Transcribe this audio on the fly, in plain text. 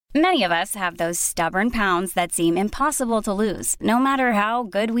Many of us have those stubborn pounds that seem impossible to lose, no matter how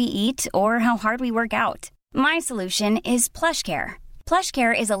good we eat or how hard we work out. My solution is PlushCare.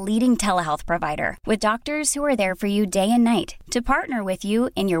 PlushCare is a leading telehealth provider with doctors who are there for you day and night to partner with you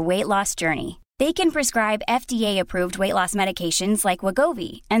in your weight loss journey. They can prescribe FDA-approved weight loss medications like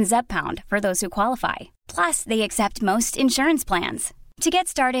Wegovy and Zepbound for those who qualify. Plus, they accept most insurance plans. To get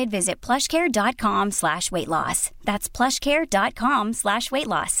started, visit plushcare.com/weightloss. That's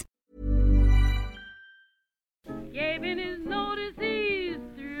plushcare.com/weightloss. Gave in his notice he's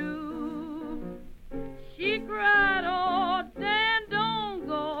through. She cried, oh, Dan, don't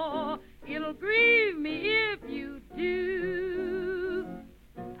go. It'll grieve me if you do.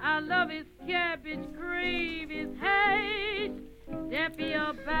 I love his cabbage, crave his haze. Deppy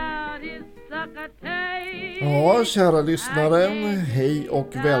about his sucker taste. Ja, kära lyssnare, hej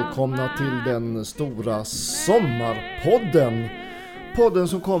och välkomna till den stora sommarpodden. Podden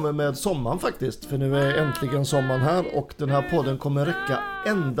som kommer med sommaren faktiskt, för nu är äntligen sommaren här och den här podden kommer räcka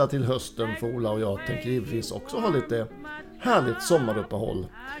ända till hösten, för Ola och jag tänker givetvis också ha lite härligt sommaruppehåll.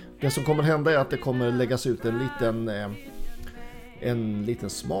 Det som kommer hända är att det kommer läggas ut en liten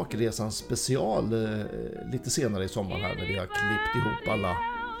smakresan special lite senare i sommaren här, när vi har klippt ihop alla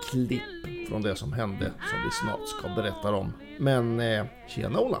klipp från det som hände som vi snart ska berätta om. Men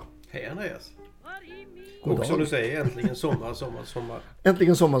tjena Ola. Hej Andreas. Och som du säger, äntligen sommar.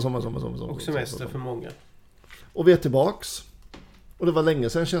 Äntligen sommar. Och semester för många. Och vi är tillbaks. Och det var länge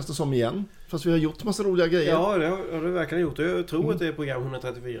sedan, känns det som igen. Fast vi har gjort massa roliga grejer. Ja, det har du verkligen gjort. Jag tror att det är program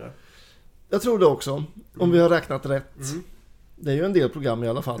 134. Jag tror det också, om vi har räknat rätt. Det är ju en del program i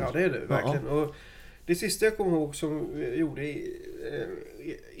alla fall. Ja, det är det, verkligen. Ja. Och det sista jag kommer ihåg som jag gjorde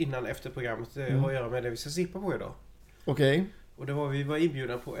innan efter programmet har att göra med det vi ska sippa på idag. Okej. Och det var, vi var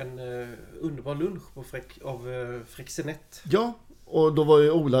inbjudna på en underbar lunch av Frexenet. Ja, och då var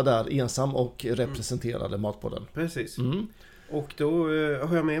ju Ola där ensam och representerade Matpodden. Precis. Och då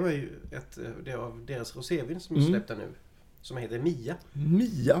har jag med mig det av deras rosévin som är släppta nu. Som heter Mia.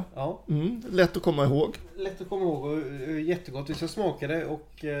 Mia? Ja. Lätt att komma ihåg. Lätt att komma ihåg och jättegott. Jag smakade och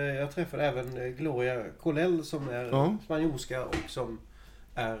jag träffade även Gloria Colell som är spanjorska och som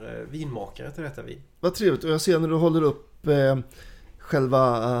är vinmakare till detta vin. Vad trevligt. Och jag ser när du håller upp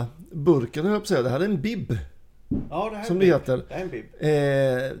själva burken, jag höll på att säga. Det här är en bib. Ja, det här som är det heter. Det är en bib.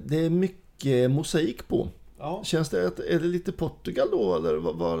 Det är mycket mosaik på. Ja. Känns det är det lite Portugal då, eller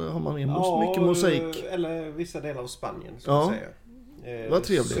var har man mycket mosaik? Eller vissa delar av Spanien ska jag säga. Vad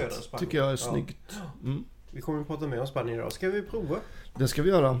trevligt. Tycker jag är snyggt. Vi kommer att prata mer om Spanien idag. Ska vi prova? Det ska vi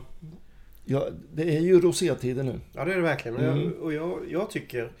göra. Ja, det är ju rosétider nu. Ja, det är det verkligen. Och jag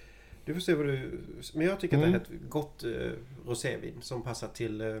tycker, du får se vad men jag tycker att det är ett gott rosévin som passar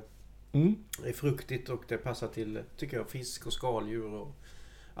till är fruktigt, och det passar till, tycker jag, fisk och skaldjur och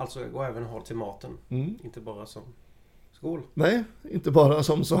alltså går även att ha till maten. Inte bara som skål. Nej, inte bara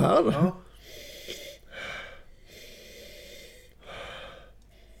som så här. Ja.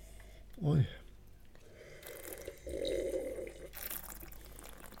 Oj.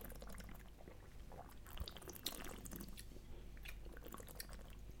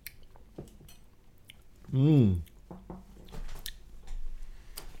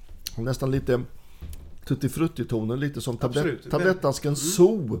 Nästan lite tutti-frutti-tonen, lite som tablettasken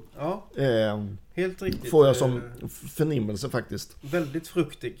Zoo. Ja, helt riktigt. Får jag som förnimmelse faktiskt. Väldigt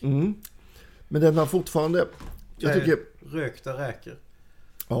fruktig. Men den har fortfarande, jag tycker, rökta räkor.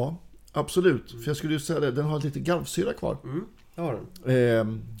 Ja, absolut. För jag skulle ju säga det, den har lite garvsyra kvar. Det har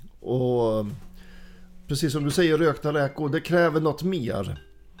den. Och precis som du säger, rökta räkor, det kräver något mer.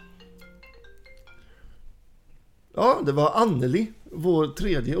 Ja, det var Anneli, vår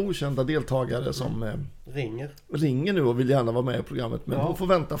tredje okända deltagare som ringer nu och vill gärna vara med i programmet, men hon får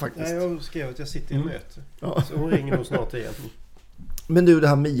vänta faktiskt. Nej, jag skrev att jag sitter i möte. Ja. Så hon ringer nog snart igen. Men du, det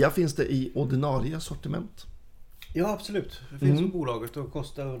här Mia, finns det i ordinarie sortiment? Ja, absolut. Det finns på bolaget och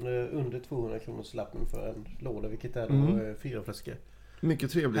kostar under 200 kronor slappen för en låda, vilket är då 4 flaskor.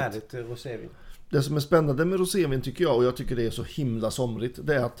 Mycket trevligt. Härligt rosévin. Det som är spännande med rosévin tycker jag, och jag tycker det är så himla somrigt,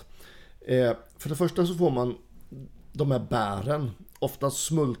 det är att för det första så får man de här bären, ofta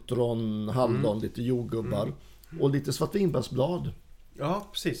smultron, hallon, lite jordgubbar och lite svartvinbärsblad. Ja,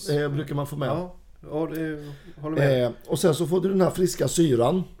 precis. Brukar man få med. Ja, det håller med. Och sen så får du den här friska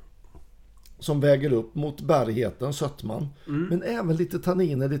syran som väger upp mot bärigheten, sötman. Men även lite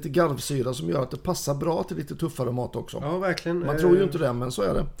tanniner, lite garvsyra som gör att det passar bra till lite tuffare mat också. Ja, verkligen. Man tror ju inte det, men så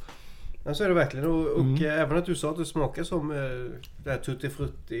är det. Ja, så är det verkligen. Och även att du sa att det smakar som det här tutti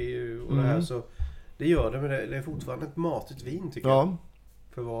frutti och det här, så det gör det, men det är fortfarande ett matigt vin tycker jag.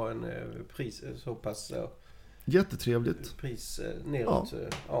 För att vara en pris så pass Jättetrevligt. Pris neråt.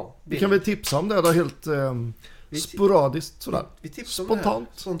 Ja. Vi kan väl tipsa om det då helt sporadiskt sådär. Vi tipsar om Spontant.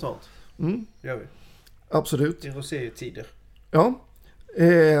 det här. Spontant. Gör vi. Absolut. I rosétider. Ja.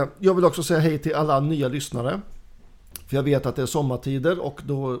 Jag vill också säga hej till alla nya lyssnare. För jag vet att det är sommartider och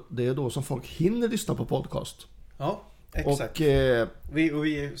det är då som folk hinner lyssna på podcast. Ja, exakt. Och,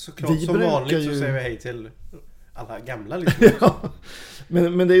 vi såklart som vanligt så säger vi hej till alla gamla lyssnare. Ja,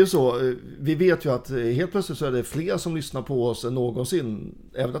 men det är ju så, vi vet ju att helt plötsligt så är det fler som lyssnar på oss än någonsin,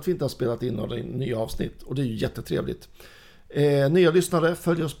 även att vi inte har spelat in några nya avsnitt, och det är ju jättetrevligt. Nya lyssnare,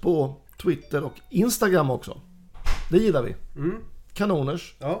 följ oss på Twitter och Instagram också. Det gillar vi.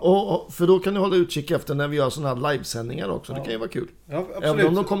 Kanoners. Ja. Och för då kan ni hålla utkik efter när vi gör sådana här livesändningar också. Det kan ju vara kul. Ja, absolut. Även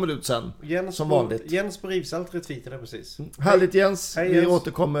om de kommer ut sen. Jens som vanligt. Jens på Rivsalt retweetade precis. Härligt Jens. Hej, vi Jens.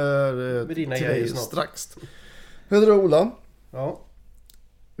 återkommer med dina till dig snart. strax. Hur är det, Ola? Ja.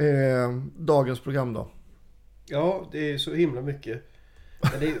 Dagens program då? Ja, det är så himla mycket.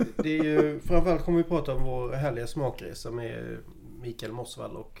 Men det är ju, framförallt kommer vi prata om vår härliga smakresa med Mikael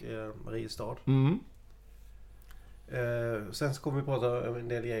Mossvall och Mariestad. Sen så kommer vi prata en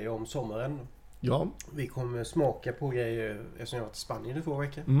del grejer om sommaren. Ja. Vi kommer smaka på grejer eftersom jag har varit i Spanien i 2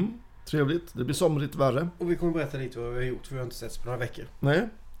 veckor. Trevligt, det blir somrigt värre. Och vi kommer berätta lite vad vi har gjort, för vi har inte setts på några veckor. Nej,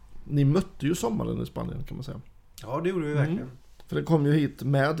 ni mötte ju sommaren i Spanien kan man säga. Ja, det gjorde vi verkligen. För det kom ju hit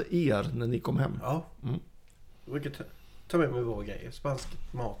med er när ni kom hem. Ja. Vi brukar ta med mig våra grejer, spansk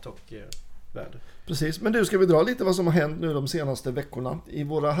mat och väder. Precis, men du, ska vi dra lite vad som har hänt nu de senaste veckorna i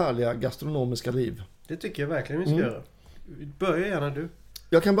våra härliga gastronomiska liv? Det tycker jag verkligen vi ska göra. Börja gärna du.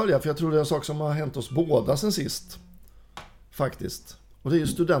 Jag kan börja, för jag tror det är en sak som har hänt oss båda sen sist. Faktiskt. Och det är ju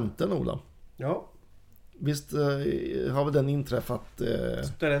studenten, Ola. Ja. Visst har väl den inträffat?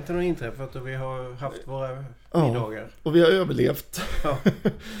 Studenten har inträffat och vi har haft våra middagar. Och vi har överlevt. Ja.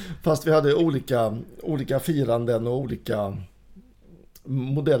 Fast vi hade olika firanden och olika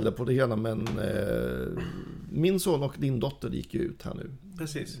modeller på det hela. Men min son och din dotter gick ju ut här nu.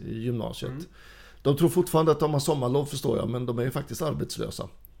 Precis. I gymnasiet. De tror fortfarande att de har sommarlov, förstår jag, men de är ju faktiskt arbetslösa.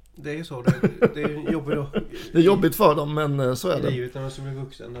 Det är ju så, det är jobbigt då. Det är jobbigt för dem, men så är det. I livet när man som är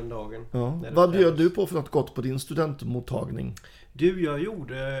vuxen den dagen. Ja. Vad bjöd du på för något gott på din studentmottagning? Du, jag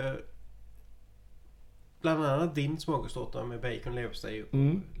gjorde bland annat din smörgåstårta med bacon,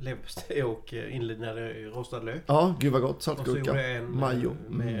 leverpastej och inlindade rostad lök. Ja, gud vad gott. Och så Saltgurka. gjorde jag en majo.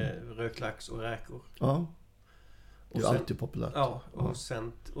 med rökt lax och räkor. Ja. Det är och sen, alltid populärt. Ja,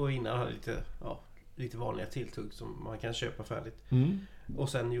 och innan hade jag lite vanliga tilltugg som man kan köpa färdigt. Och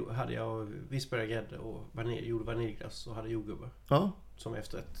sen hade jag vispade grädde och gjorde vaniljglass och hade jordgubbar. Ja. Som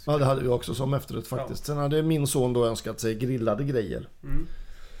efterrätt. Ja, det hade vi också som efterrätt faktiskt. Sen hade min son då önskat sig grillade grejer.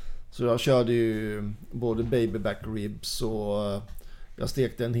 Så jag körde ju både babyback ribs och jag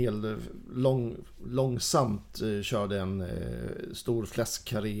stekte en hel långsamt körde en stor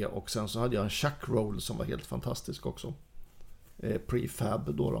fläskkarré, och sen så hade jag en chuck roll som var helt fantastisk också.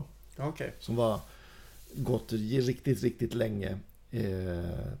 Prefab då. Okay. Som var gått riktigt, riktigt länge.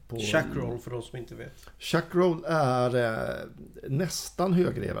 Chuck roll för de som inte vet. Chuck roll är nästan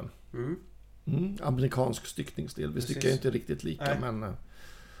högreven. Amerikansk styckningsdel. Vi styckar inte riktigt lika. Nej. Men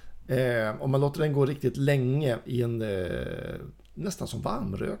om man låter den gå riktigt länge i en nästan som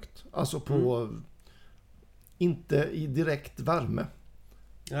varmrökt. Alltså på inte i direkt värme.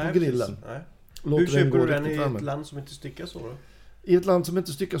 Nej, på grillen. Hur köper du den i ett land som inte styckar så då? I ett land som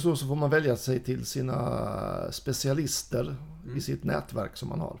inte styckar så får man välja sig till sina specialister i sitt nätverk som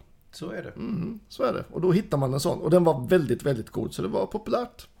man har. Så är det. Så är det. Och då hittar man en sån. Och den var väldigt, väldigt god. Så det var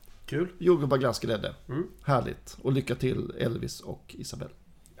populärt. Kul. Jordgubbar, glass, grädde. Härligt. Och lycka till Elvis och Isabelle.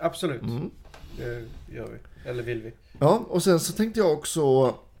 Absolut. Det gör vi. Eller vill vi. Ja, och sen så tänkte jag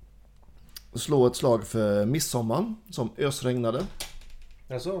också slå ett slag för midsommar som ösregnade.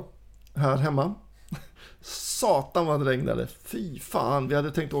 Alltså? Här hemma. Satan vad det regnade. Fy fan, vi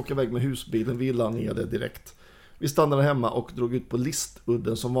hade tänkt åka iväg med husbilen. Vi la ner det direkt. Vi stannade hemma och drog ut på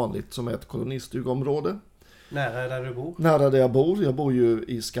Listudden som vanligt, som är ett kolonistugområde. Nära där du bor? Nära där jag bor. Jag bor ju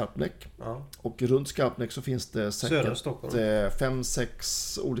i Skarpnäck. Ja. Och runt Skarpnäck så finns det säkert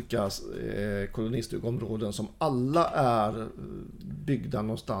 5-6 olika kolonistugområden som alla är byggda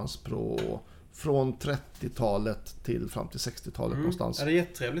någonstans från 30-talet till fram till 60-talet någonstans. Ja, det är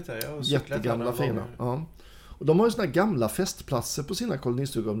jättetrevligt där. Jättegamla, fina. Ja. Och de har ju såna här gamla festplatser på sina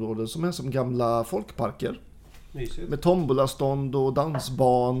kolonistugområden som är som gamla folkparker. Mysigt. Med tombolastånd och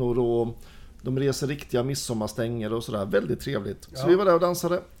dansbanor, och de reser riktiga midsommarstänger och sådär. Väldigt trevligt. Så vi var där och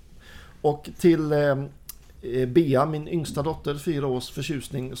dansade. Och till Bea, min yngsta dotter, 4 års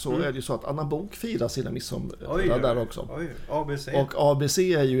förtjusning, så är det ju så att Anna Bok firar sina midsommar där också. ABC. Och ABC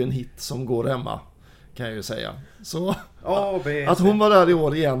är ju en hit som går hemma. kan jag ju säga. Så A, B, att hon var där i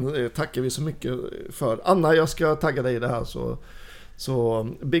år igen tackar vi så mycket för. Anna, jag ska tagga dig i det här, så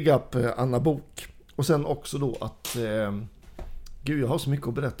big up Anna Bok. Och sen också då att gud, jag har så mycket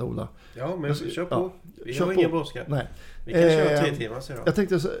att berätta, Ola. Ja, men kör på. Ja, Vi kör har på. ingen brådska. Nej. Vi kan köra 3 timmar sedan. Jag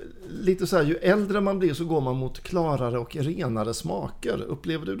tänkte lite så här, ju äldre man blir så går man mot klarare och renare smaker.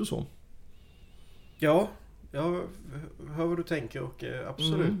 Upplever du det så? Ja, jag hör vad du tänker och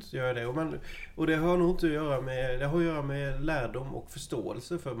absolut gör jag det. Och det har nog inte att göra med, det har att göra med lärdom och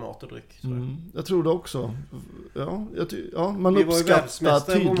förståelse för mat och dryck. Jag tror det också. Man Vi var ju uppskattar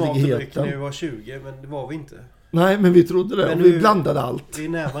världsmästare på mat och dryck när vi tydligheten. var 20, men det var vi inte. Nej, men vi trodde det. Men Och nu- vi blandade allt. Vi är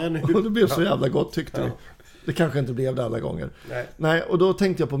närmare nu. Och det blev så jävla gott, tyckte Ja. vi. Det kanske inte blev det alla gånger. Nej. Nej, och då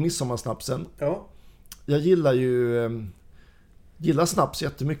tänkte jag på midsommarsnapsen. Ja. Jag gillar snaps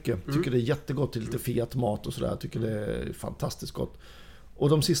jättemycket. Tycker det är jättegott till lite fet mat och sådär. Tycker det är fantastiskt gott. Och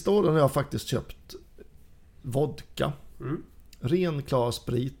de sista åren har jag faktiskt köpt vodka. Ren klar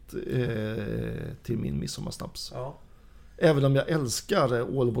sprit till min midsommarsnaps. Ja. Även om jag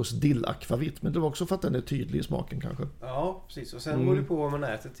älskar Ålborgs dill-akvavit. Men det var också för att den är tydlig i smaken kanske. Ja, precis. Och sen går det på vad man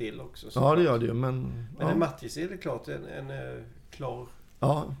äter till också. Ja, det gör det ju. Men en matjessill är klart en klar...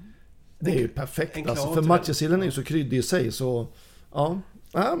 Ja, det är ju perfekt. En klar Alltså, för till matjessillen är ju så kryddig i sig. Så ja,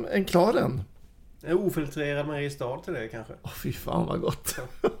 en klar en. En ofiltrerad Mariestad till det kanske. Fy fan vad gott.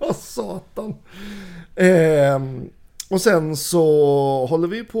 Satan. Och sen så håller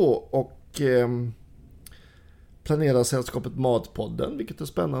vi på och planerar sällskapet Matpodden, vilket är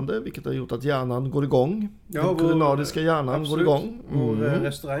spännande, vilket har gjort att hjärnan går igång. Ja, den kulinariska hjärnan går igång. Vår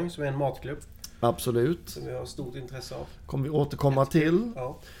restaurang som är en matklubb Absolut. som vi har stort intresse av. Kommer vi återkomma till.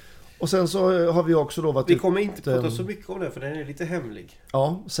 Ja. Och sen så har vi också då varit Vi kommer inte prata så mycket om det för den är lite hemlig.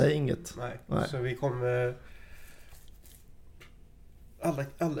 Ja, säg inget. Nej. Så vi kommer... Alla,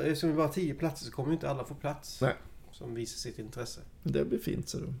 som vi bara 10 platser så kommer inte alla få plats. Nej. Som visar sitt intresse. Det blir fint,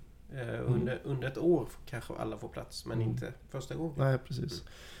 ser du. Under ett år kanske alla får plats, men inte första gången. Nej, precis.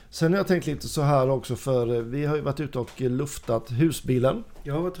 Sen har jag tänkt lite så här också, för vi har ju varit ute och luftat husbilen.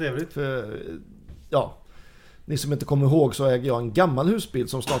 Ja, vad trevligt. För, ni som inte kommer ihåg så äger jag en gammal husbil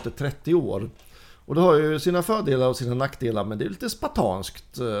som snart är 30 år. Och det har ju sina fördelar och sina nackdelar, men det är lite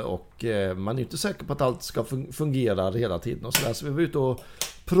spartanskt och man är inte säker på att allt ska fungera hela tiden och sådär. Så vi var ute och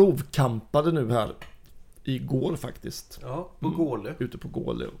provkampade nu här igår faktiskt. Ja, på Gåle. Ute på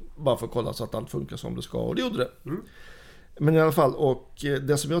Gåle. Bara för att kolla så att allt funkar som det ska. Och det gjorde det. Men i alla fall, och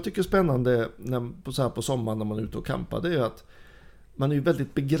det som jag tycker är spännande så här på sommaren när man är ute och campar, det är att man är ju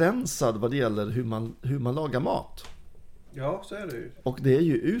väldigt begränsad vad det gäller hur man lagar mat. Ja, så är det ju. Och det är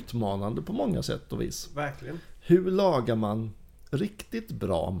ju utmanande på många sätt och vis. Verkligen. Hur lagar man riktigt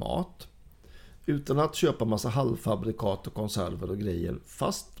bra mat utan att köpa massa halvfabrikat och konserver och grejer,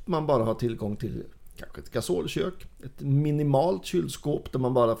 fast man bara har tillgång till kanske ett gasolkök, ett minimalt kylskåp där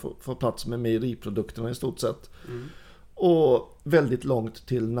man bara får plats med mejeriprodukterna i stort sett. Och väldigt långt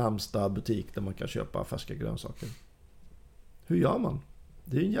till närmsta butik där man kan köpa färska grönsaker. Hur gör man?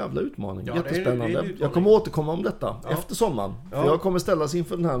 Det är en jävla utmaning. Ja, jättespännande. det är en utmaning. Jag kommer återkomma om detta efter sommaren. Ja. För jag kommer ställas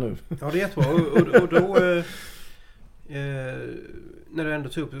inför den här nu. Ja, det är jättebra. Och då när du ändå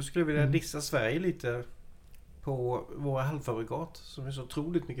tog upp det så skulle jag vilja dissa Sverige lite på våra halvfabrikat som är så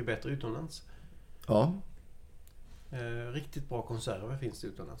otroligt mycket bättre utomlands. Ja. Riktigt bra konserver finns det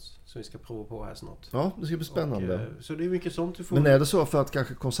utomlands som vi ska prova på här snart. Ja, det ska bli spännande. Och, så det är mycket sånt du får. Men är det så för att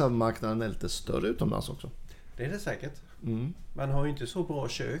kanske konservmarknaden är lite större utomlands också? Det är det säkert. Mm. Man har ju inte så bra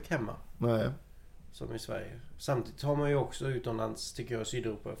kök hemma Nej. som i Sverige. Samtidigt har man ju också utomlands, tycker jag,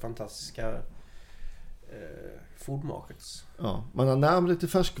 Sydeuropa fantastiska food markets. Ja, man har närmare till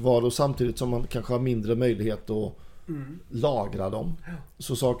färskvaror samtidigt som man kanske har mindre möjlighet att lagra dem.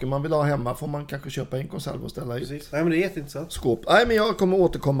 Så saker man vill ha hemma får man kanske köpa en konserv och ställa i Precis. Nej, men det är jätteintressant. skåp. Nej, men jag kommer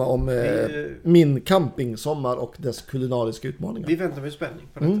återkomma om min campingsommar och dess kulinariska utmaningar. Vi väntar med spänning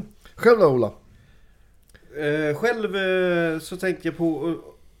på detta. Själv då, Ola? Själv så tänkte jag på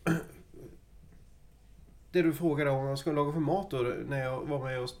det du frågade om jag skulle laga för mat då, när jag var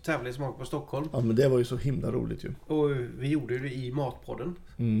med och tävlade i Smak på Stockholm. Ja, men det var ju så himla roligt ju. Och vi gjorde det i Matpodden.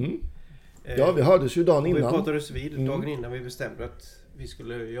 Ja, vi hördes ju dagen Och vi innan. pratades vid dagen innan vi bestämde att vi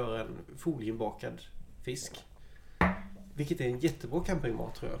skulle göra en folieinbakad fisk. Vilket är en jättebra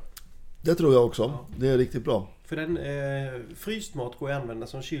campingmat, tror jag. Det tror jag också. Ja. Det är riktigt bra. För den fryst mat går att använda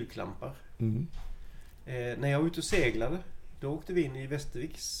som kylklampar. När jag var ute och seglade, då åkte vi in i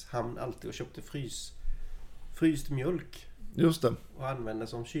Västerviks hamn alltid och köpte fryst mjölk Just det. och använde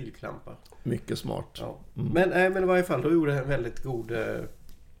som kylklampar. Mycket smart. Ja. Men i varje fall, då gjorde jag en väldigt god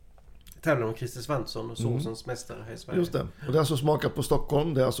tävlar om Christer Svansson och såsens mästare här i Sverige. Just det. Och det är alltså smakat på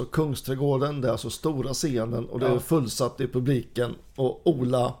Stockholm. Det är alltså Kungsträdgården. Det är alltså stora scenen. Och det är fullsatt i publiken. Och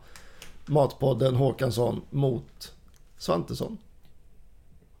Ola, Matpodden, Håkansson mot Svantesson.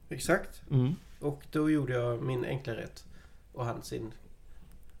 Exakt. Och då gjorde jag min enkla rätt. Och han sin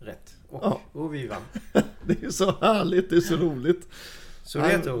rätt. Och vi vann. Det är så härligt. Det är så roligt. Så det är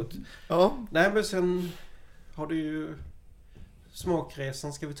jätteroligt. Ja. Nej, men sen har du ju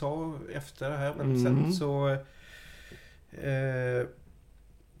smakresan ska vi ta efter det här. Men sen så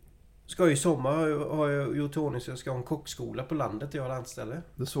ska ju i sommar har jag gjort ordning så jag ska ha en kockskola på landet jag har landställe.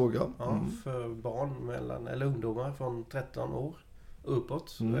 Det såg jag. Ja, för barn eller ungdomar från 13 år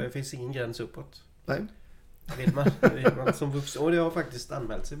uppåt. Det finns ingen gräns uppåt. Nej. Vill man som vuxen. Och det har faktiskt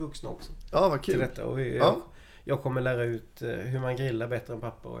anmält sig vuxna också. Ja, vad kul. Till detta. Och jag kommer lära ut hur man grillar bättre än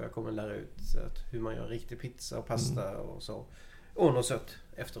pappa. Och jag kommer lära ut hur man gör riktig pizza och pasta och så. Och något sött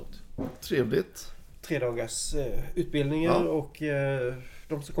efteråt. Trevligt. 3 dagars utbildningar och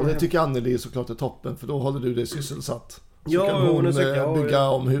de som kommer och det tycker Anneli såklart är toppen. För då håller du dig sysselsatt. Så ja, kan hon bygga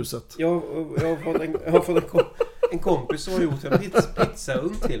om huset. Jag har fått en kompis som har gjort en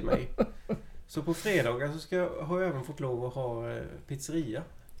pizzaugn till mig. Så på fredagar så har jag även fått lov att ha pizzeria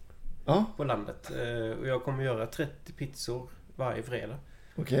på landet. Och jag kommer göra 30 pizzor varje fredag.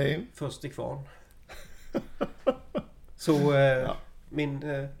 Okej. Först i kvarn. Så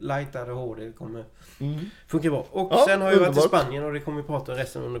min light ADHD kommer funka bra. Och sen har jag varit i Spanien och det kommer vi prata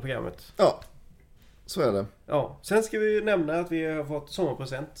resten under programmet. Ja, så är det. Ja, sen ska vi nämna att vi har fått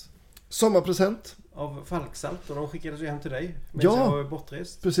sommarpresent. Sommarpresent. Av Falksalt och de skickades ju hem till dig. Men jag var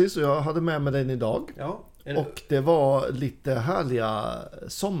bortrest. Precis, och jag hade med mig den idag. Ja. Och det var lite härliga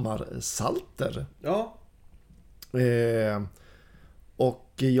sommarsalter. Ja.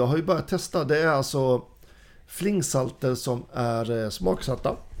 Och jag har ju börjat testa. Det är alltså flingsalter som är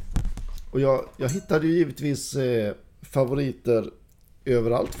smaksatta. Och jag hittade ju givetvis favoriter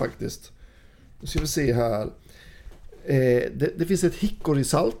överallt faktiskt. Nu ska vi se här. Det finns ett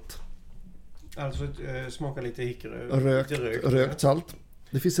hickorysalt. Alltså smakar lite rökt salt.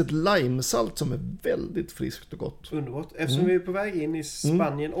 Det finns ett limesalt som är väldigt friskt och gott. Underbart. Eftersom vi är på väg in i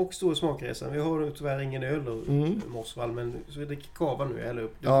Spanien och stora smakresan. Vi har nu tyvärr ingen öl och Morsvall, men så vi dricker kava nu. Eller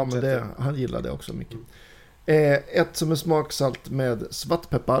upp. Ja, men han gillar det också mycket. Ett som är smaksalt med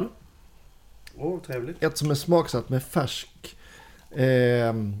svartpeppar. Trevligt. Ett som är smaksalt med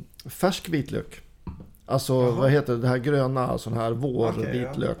färsk vitlök. Alltså, vad heter det här gröna, sån här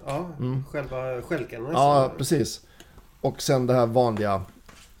vårvitlök. Själva skälkan. Ja, precis. Och sen det här vanliga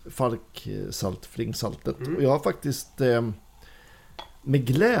flingsaltet. Och jag har faktiskt med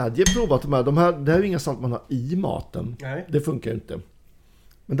glädje provat de här. Det här är ju inga salt man har i maten. Nej. Det funkar inte.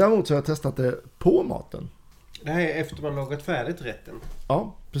 Men däremot så har jag testat det på maten. Det här är efter man lagat färdigt rätten.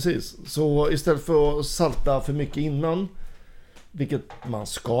 Ja, precis. Så istället för att salta för mycket innan, vilket man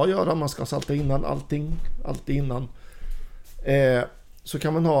ska göra, man ska salta innan alltid innan, så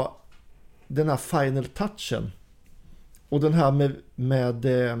kan man ha den här final touchen. Och den här med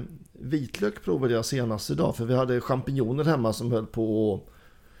vitlök provade jag senast idag, för vi hade champinjoner hemma som höll på att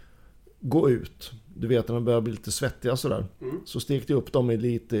gå ut. Du vet när de börjar bli lite svettiga sådär. Så stekte jag upp dem i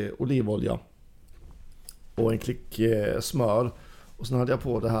lite olivolja och en klick smör. Och sen hade jag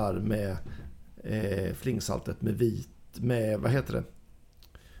på det här med flingsaltet med vad heter det?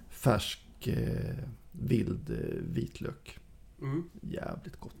 Färsk vild vitlök.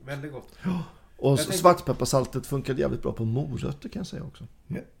 Jävligt gott. Väldigt gott. Ja. Och svartpepparsaltet funkade jävligt bra på morötter kan jag säga också.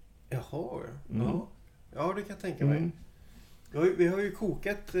 Jaha. Ja, det kan jag tänka mig. Vi har ju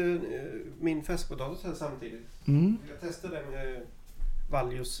kokat min färskpotatis här samtidigt. Jag testade den med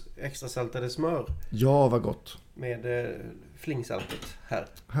Valjos extra saltade smör. Ja, vad gott. Med flingsaltet här.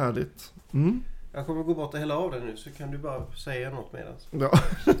 Härligt. Jag kommer gå bort och hälla av den nu, så kan du bara säga något med den. Ja,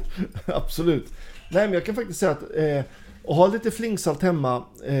 absolut. Nej, men jag kan faktiskt säga att och ha lite flingsalt hemma,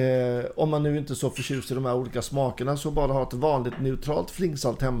 om man nu inte är så förtjust i de här olika smakerna, så bara ha ett vanligt neutralt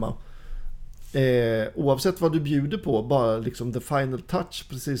flingsalt hemma. Oavsett vad du bjuder på, bara liksom the final touch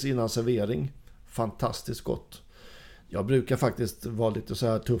precis innan servering. Fantastiskt gott. Jag brukar faktiskt vara lite så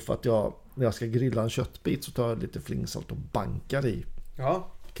här tuff att när jag ska grilla en köttbit så tar jag lite flingsalt och bankar i. Ja.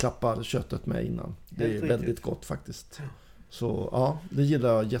 Klappar köttet med innan. Det är väldigt gott faktiskt. Så ja, det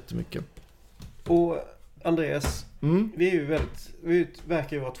gillar jag jättemycket. Och Andreas, vi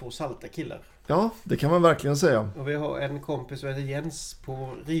verkar ju vara 2 salta killar. Ja, det kan man verkligen säga. Och vi har en kompis som heter Jens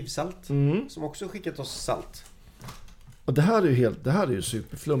på Rivsalt som också skickat oss salt. Och det här är ju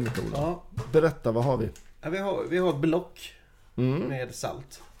superflummigt, Ola. Ja. Berätta, vad har vi? Ja, vi har ett block med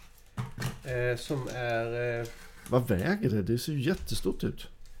salt. Som är... Vad väger det? Det ser ju jättestort ut.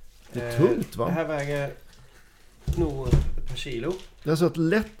 Det är tungt, va? Det här väger nog ett par kilo. Det är alltså ett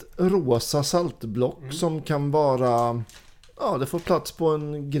lätt rosa saltblock som kan vara... Ja, det får plats på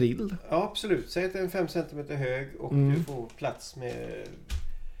en grill. Ja, absolut. Säg att det är en 5 cm hög och du får plats med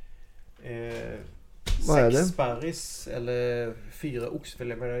 6 sparris eller 4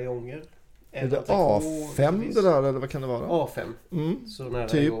 oxfilémedaljonger. Är det A5 det där, eller vad kan det vara? A5. Så nära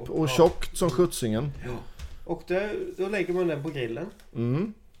typ, och tjockt som skjutsingen. Ja. Och då lägger man den på grillen.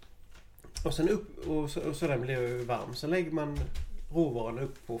 Och sen upp, och så den blir varm. Sen lägger man råvaran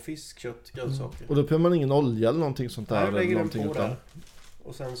upp på fisk, kött, grönsaker. Och då behöver man ingen olja eller någonting sånt där? Nej, lägger den på där.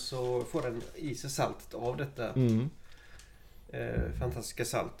 Och sen så får den i sig saltet av detta fantastiska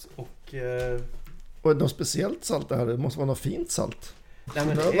salt. Och är det något speciellt salt det här? Det måste vara något fint salt. Nej,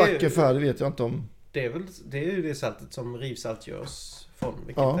 men det är vacker färg vet jag inte om. Det är ju det saltet som rivsalt görs från.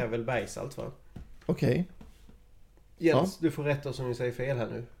 Vilket är väl bergsalt, va? Okej. Jens, du får rätta som vi säger fel här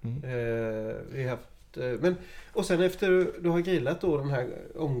nu. Vi har haft, och sen efter du har grillat då den här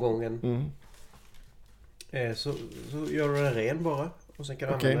omgången så gör du den ren bara. Och sen kan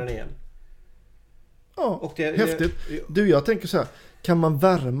du använda den igen. Ja, och häftigt. Du, jag tänker så här. Kan man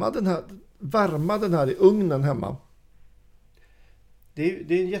värma den här i ugnen hemma? Det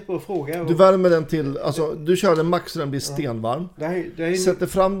är en jättebra fråga. Du värmer den till, alltså du kör den max så den blir stenvarm. Sätter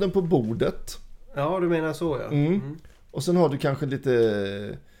fram den på bordet. Ja, du menar så, ja. Och sen har du kanske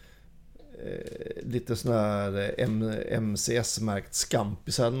lite sån här MCS-märkt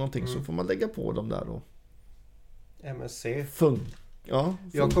Scampis eller någonting, så får man lägga på dem där då. MSC.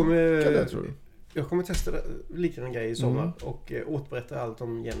 Jag kommer testa liknande grejer i sommar och återberätta allt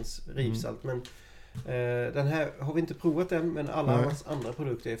om Jens rivsalt. Men den här har vi inte provat än, men alla hans andra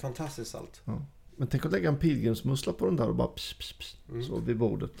produkter är fantastiskt salt. Ja. Men tänk att lägga en pilgrimsmussla på den där och bara så vid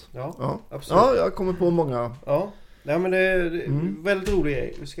bordet. Ja, absolut. Ja, jag kommer på många. Ja, nej, men det är väldigt rolig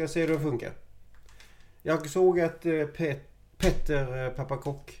grej. Vi ska se hur det funkar. Jag såg att Petter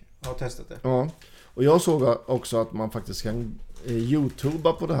Papakock har testat det. Ja, och jag såg också att man faktiskt kan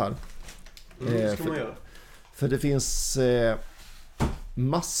YouTubea på det här. Det ska man göra. För det finns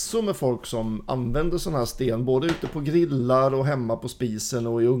massor med folk som använder sån här sten, både ute på grillar och hemma på spisen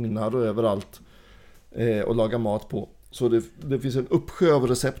och i ugnar och överallt, och laga mat på. Så det finns en uppsjö av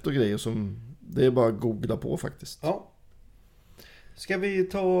recept och grejer som det är bara att googla på faktiskt. Ja. Ska vi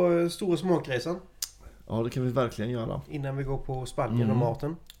ta stora smakresan? Ja, det kan vi verkligen göra. Innan vi går på Spanien och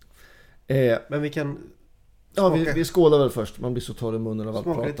maten. Men vi kan vi skålar väl först. Man blir så torr i munnen av allt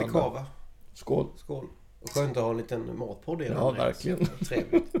pratande. Smaka lite kava. Skål. Och skönt att ha en liten matpodd i den. Ja, verkligen.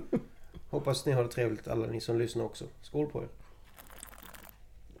 Trevligt. Hoppas ni har det trevligt, alla ni som lyssnar också. Skål på er.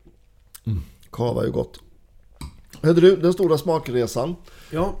 Kava är ju gott. Hörde du, den stora smakresan.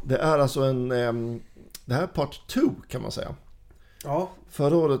 Ja. Det är alltså det här är part 2 kan man säga. Ja.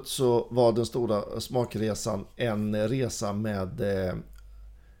 Förra året så var den stora smakresan en resa med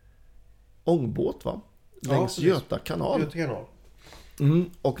ångbåt, va? Längs Göta kanal.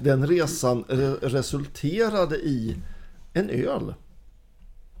 Och den resan resulterade i en öl.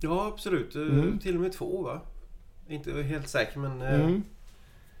 Ja, absolut. Till och med 2, va? Inte helt säker, men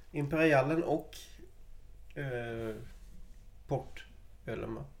Imperialen och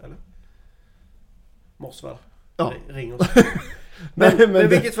Portölen, eller? Mossvall. Ja. Ring oss. men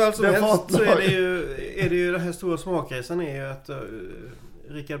vilket fall som helst så är det ju den här stora smakresan är ju att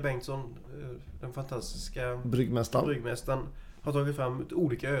Rickard Bengtsson, den fantastiska bryggmästaren, har tagit fram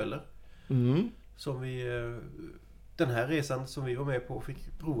olika öler. Som vi den här resan som vi var med på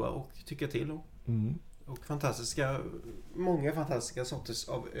fick prova och tycka till om. Och många fantastiska sorters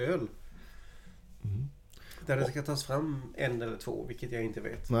av öl. Där det ska tas fram 1 eller 2, vilket jag inte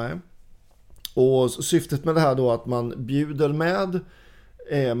vet. Nej. Och syftet med det här då att man bjuder med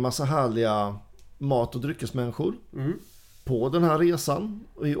massa härliga mat- och dryckesmänniskor på den här resan.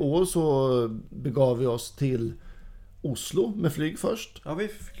 Och i år så begav vi oss till Oslo med flyg först. Ja,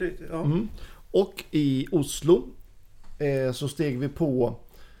 Och i Oslo så steg vi på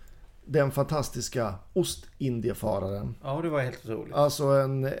den fantastiska Ostindiefararen. Ja, det var helt otroligt. Alltså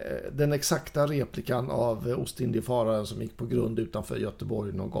den exakta replikan av Ostindiefararen som gick på grund utanför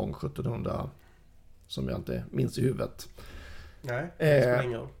Göteborg någon gång 1700, som jag inte minns i huvudet. Nej, det spelar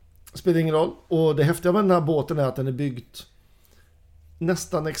ingen roll. Spelar ingen roll. Och det häftiga med den här båten är att den är byggd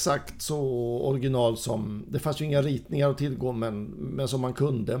nästan exakt så original som... Det fanns ju inga ritningar att tillgå, men som man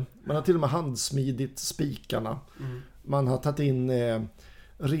kunde. Man har till och med handsmidit spikarna. Man har tagit in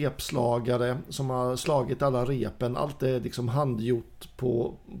repslagare som har slagit alla repen. Allt är liksom handgjort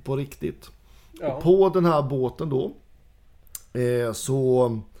på riktigt. Ja. Och på den här båten då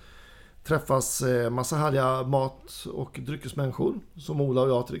så träffas massa härliga mat- och dryckesmänniskor. Som Ola och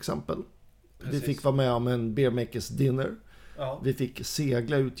jag till exempel. Precis. Vi fick vara med om en Beer Makers Dinner. Ja. Vi fick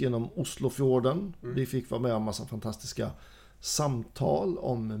segla ut genom Oslofjorden. Vi fick vara med om massa fantastiska samtal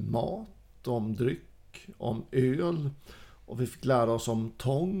om mat, om dryck, om öl. Och vi fick lära oss om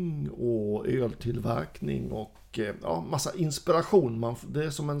tång och öltillverkning och massa inspiration. Det är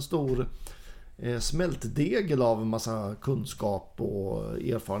som en stor smältdegel av en massa kunskap och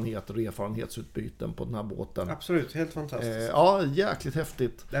erfarenheter och erfarenhetsutbyten på den här båten. Absolut, helt fantastiskt. Ja, jäkligt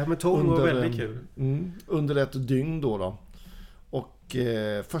häftigt. Det här med tång var väldigt kul. Under ett dygn då. Och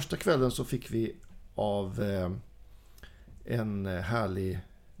första kvällen så fick vi av en härlig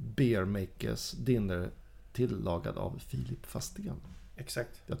Beer Makers Dinner tillagad av Filip Fastén.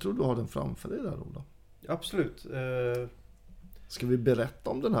 Exakt. Jag tror du har den framför dig där, Ola. Absolut. Ska vi berätta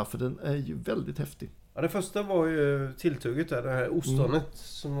om den här, för den är ju väldigt häftig. Ja, det första var ju tilltugget där, det här ostonet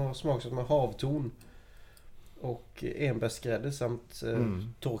som var smaksatt med havtorn och enbärsgrädde samt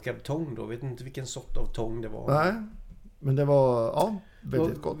torkad tång då. Vet inte vilken sort av tång det var. Nej, men det var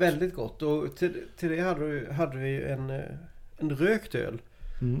väldigt gott. Väldigt gott. Och till det hade vi en rökt öl.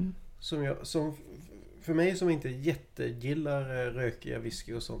 Som för mig som inte jättegillar rökiga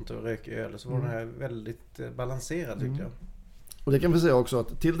whisky och sånt och rökig öl, så var den här väldigt balanserad tycker jag. Och det kan vi säga också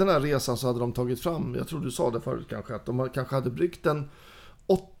att till den här resan så hade de tagit fram, jag tror du sa det förut kanske, att de kanske hade bryggt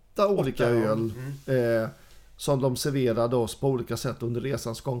 8 olika öl som de serverade oss på olika sätt under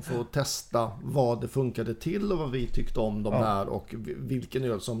resans gång för att testa vad det funkade till och vad vi tyckte om de här och vilken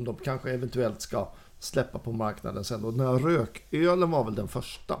öl som de kanske eventuellt ska släppa på marknaden sen. Och den här rökölen var väl den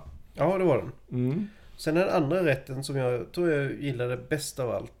första. Ja, det var den. Sen den andra rätten som jag tror jag gillade bäst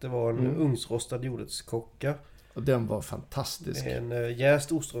av allt, det var en ugnsrostad jordärtskocka. Och den var fantastisk. En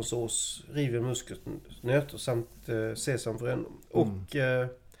jäst ostronsås, riven muskotnöt och samt sesamfrön. Och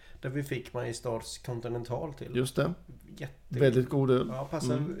där vi fick Mariestads Continental till. Just det. Väldigt god öl. Ja,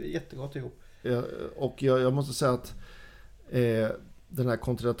 passar jättegott ihop. Ja, och jag måste säga att den här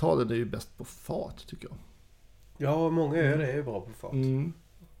Continentalen är ju bäst på fat tycker jag. Ja, många öl är ju bra på fat.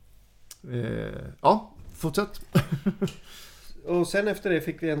 Ja, fortsätt. Och sen efter det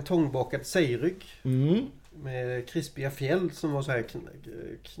fick vi en tångbakad sejrygg. Med krispiga fjäll som var så här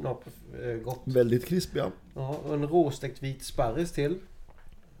gott. Väldigt krispiga. Ja, och en råstekt vit sparris till.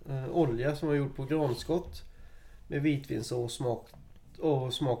 Olja som var gjord på granskott. Med vitvinsås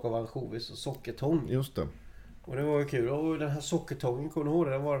smak av ansjovis och sockertång. Just det. Och det var ju kul. Och den här sockertången, kommer du ihåg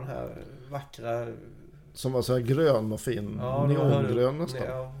det? Den var den här vackra... Som var så här grön och fin. Neongrön nästan.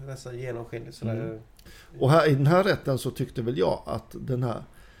 Ja, nästan genomskinlig sådär. Och här, i den här rätten så tyckte väl jag att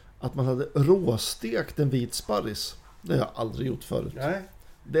att man hade råstekt en vit sparris. Det har jag aldrig gjort förut. Nej.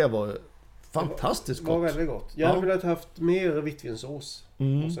 Det var fantastiskt gott. Det var väldigt gott. Jag hade velat haft mer vitvinsås,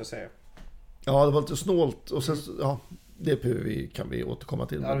 måste jag säga. Ja, det var lite snålt. Och sen, det kan vi återkomma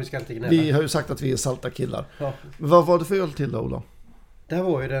till. Ja, vi ska inte gnälla. Vi har ju sagt att vi är salta killar. Ja. Men vad var det för öl till då, Ola? Det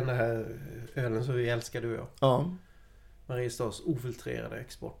var ju den här ölen som vi älskar, du och jag. Ja. Mariestads ofiltrerade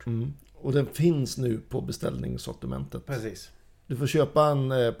export. Och den finns nu på beställningssortimentet. Precis. Du får köpa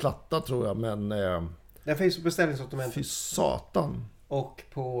en platta tror jag, men... Den finns på beställningssortimentet. Fy satan. Och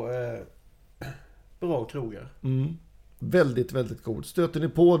på bra krogar. Väldigt, väldigt god. Stöter ni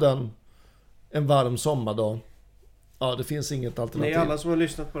på den en varm sommardag? Ja, det finns inget alternativ. Nej, alla som har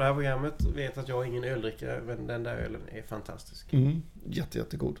lyssnat på det här programmet vet att jag är ingen öldrickare, men den där ölen är fantastisk.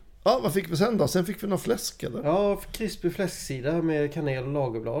 Jättegod. Ja, vad fick vi sen då? Sen fick vi någon fläsk, eller? Ja, krispig fläsksida med kanel och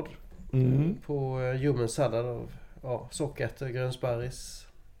lagerblad. På ljummen sallad av sockärtor, grön sparris,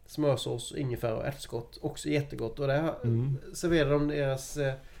 smörsås, ingefära och ärtskott. Också jättegott. Och där serverar de deras...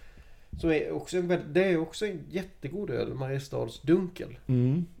 det är också en jättegod öl, Mariestads Dunkel.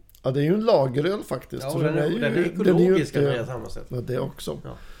 Ja, det är ju en lageröl faktiskt. Ja, den är ekologisk på det samma sätt. Ja, det också.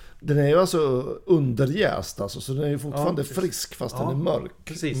 Ja. Den är ju alltså underjäst, alltså, så den är ju fortfarande frisk fast den är mörk.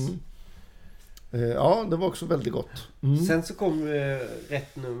 Precis. Ja, det var också väldigt gott. Sen så kom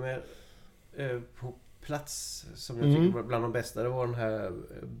rätt nummer på plats som jag tycker var bland de bästa. Det var den här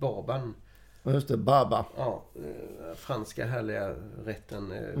baban. Ja, just det, baba. Ja, franska härliga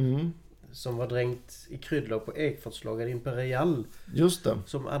rätten som var dränkt i kryddlag på ekfatslagad imperial. Just det.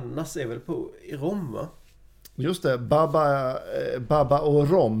 Som annars är väl i rom, va? Just det, baba och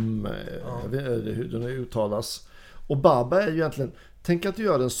rom. Jag vet inte hur den uttalas. Och baba är ju egentligen, tänk att du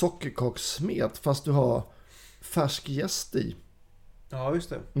gör en sockerkakssmet fast du har färsk jäst i. Ja, just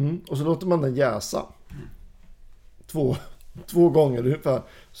det. Och så låter man den jäsa. Två gånger ungefär.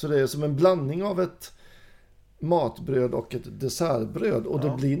 Så det är som en blandning av ett matbröd och ett dessertbröd. Och det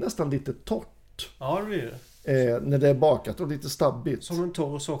blir nästan lite torrt. Ja, det blir det. När det är bakat och lite stabbigt. Som en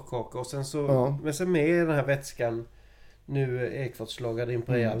torr sockerkaka och sen så men sen med den här vätskan nu ekfatslagad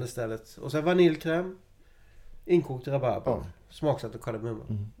imperial istället. Och sen vaniljkräm, inkokt rabarber, smaksatt och kardemumma.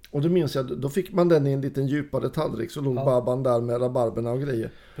 Och då minns jag, då fick man den i en liten djupare tallrik, så låg baban där med rabarberna och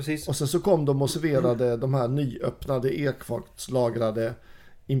grejer. Precis. Och sen så kom de och serverade de här nyöppnade ekfatslagrade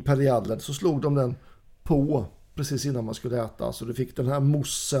imperialen, så slog de den på precis innan man skulle äta. Så du fick den här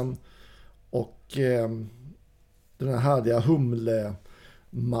moussen och den här härliga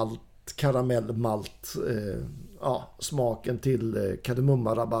humlemalt, karamellmalt, smaken till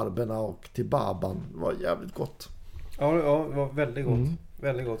kardemumma-rabarberna och till baban. Det var jävligt gott. Ja, det var väldigt gott.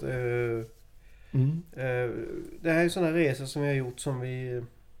 Väldigt gott. Det här är sådana resor som vi har gjort som vi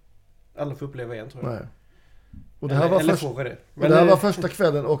aldrig får uppleva igen, tror jag. Nej. Och det här var första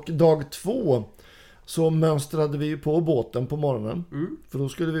kvällen, och dag 2 så mönstrade vi på båten på morgonen. För då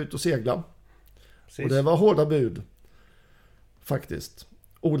skulle vi ut och segla. Precis. Och det var hårda bud. Faktiskt.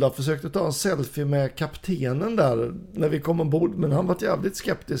 Ola försökte ta en selfie med kaptenen där när vi kom ombord, men han var jävligt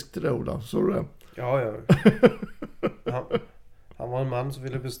skeptisk till det, Ola. Så det? Ja. Han var en man som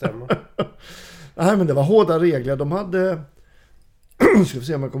ville bestämma. Nej, men det var hårda regler. De hade ska vi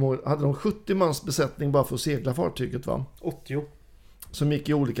se om jag kommer ihåg, hade de 70 mans besättning bara för att segla fartyget, va? 80. Som gick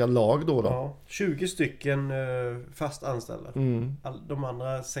i olika lag då. Ja, 20 stycken fast anställda. De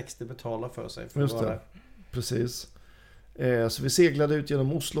andra 60 betalar för sig. För just det, precis. Så vi seglade ut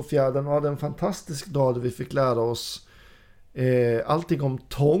genom Oslofjärden och hade en fantastisk dag där vi fick lära oss allting om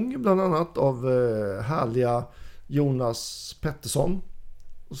tång, bland annat av härliga Jonas Pettersson,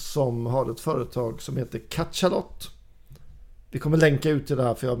 som har ett företag som heter Cachalot. Vi kommer länka ut till det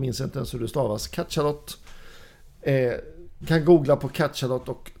här, för jag minns inte ens hur det stavas. Cachalot. Kan googla på Cachalot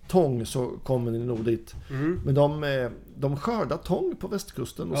och tång, så kommer ni nog dit. Men de skördar tång på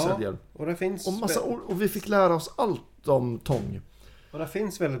västkusten och säljer. Och det finns och vi fick lära oss allt om tång. Och det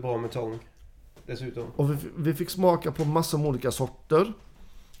finns väldigt bra med tång dessutom. Och vi fick smaka på massor av olika sorter.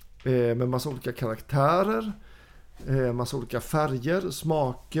 Med massa olika karaktärer. Massa olika färger,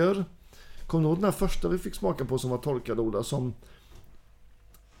 smaker. Kommer du ihåg den här första vi fick smaka på som var torkad, Ola, som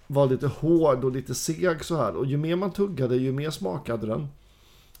var lite hård och lite seg så här. Och ju mer man tuggade, ju mer smakade den.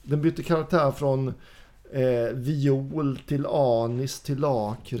 Den bytte karaktär från viol till anis till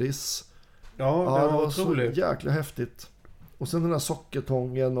lakrits. Ja, det var så jäkla häftigt. Och sen den här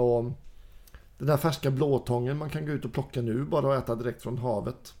sockertången och den här färska blåtången man kan gå ut och plocka nu bara och äta direkt från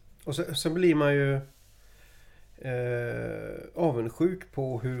havet. Och sen blir man ju avundsjuk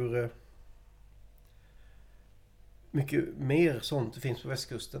på hur mycket mer sånt det finns på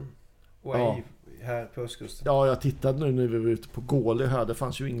västkusten och här på östkusten. Ja, jag tittade nu när vi var ute på Gåle här. Det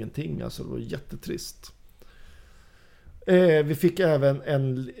fanns ju ingenting, alltså det var jättetrist. Vi fick även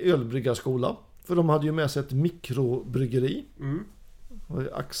en ölbryggarskola, för de hade ju med sig ett mikrobryggeri.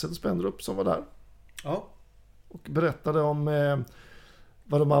 Och Axel Spendrup som var där. Ja. Och berättade om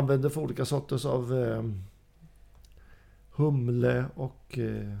vad de använde för olika sorters av humle och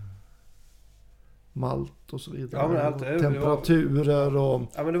malt och så vidare. Ja, men allt det, temperaturer och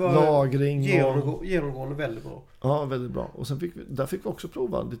lagring. Genomgående väldigt bra. Ja, väldigt bra. Och sen fick vi också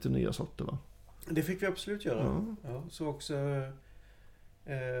prova lite nya sorter, va? Det fick vi absolut göra. Ja, så också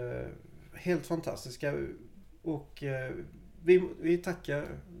helt fantastiska. Och vi tackar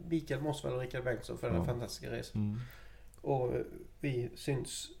Mikael Mossvall och Rickard Bengtsson för den här fantastiska resan. Och vi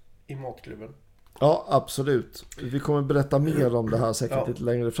syns i matklubben. Ja, absolut. Vi kommer berätta mer om det här säkert lite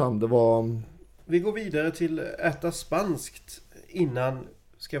längre fram. Vi går vidare till äta spanskt innan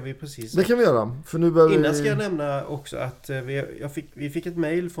ska vi precis... Det kan vi göra. För nu innan ska jag nämna också att vi fick ett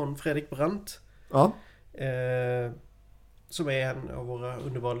mejl från Fredrik Brandt. Ja. Som är en av våra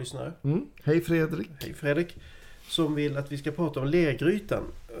underbara lyssnare. Hej Fredrik. Hej Fredrik. Som vill att vi ska prata om lergrytan.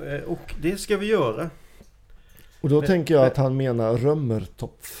 Och det ska vi göra. Och då tänker jag att han menar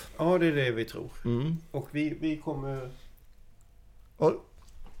römmertopf. Ja, det är det vi tror. Och vi kommer...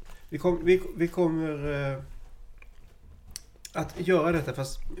 Vi kommer att göra detta,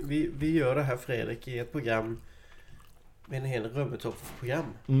 fast vi gör det här, Fredrik, i ett program med en hel römmertopf-program.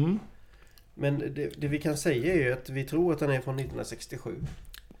 Men det vi kan säga är ju att vi tror att den är från 1967.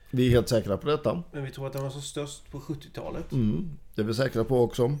 Vi är helt säkra på detta. Men vi tror att den var så störst på 70-talet. Det är vi säkra på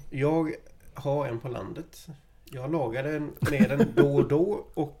också. Jag har en på landet. Jag lagar den med den då och då.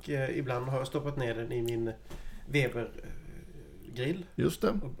 Och ibland har jag stoppat ner den i min Weber-grill. Just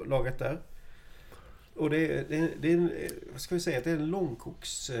det. Och lagat där. Och det är vad ska vi säga, det är en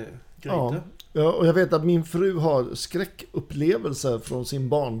långkoksgryta. Ja, och jag vet att min fru har skräckupplevelser från sin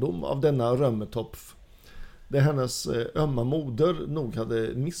barndom av denna römmertopf. Det hennes ömma moder nog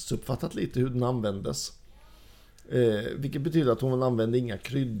hade missuppfattat lite hur den användes. Vilket betyder att hon använde inga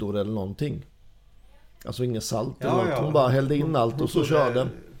kryddor eller någonting. Alltså inget salt eller Ja, något. ja. Hon bara hällde in allt och så körde.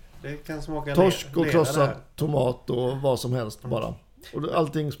 Det kan smaka Torsk och lera krossad där. tomat och vad som helst bara. Och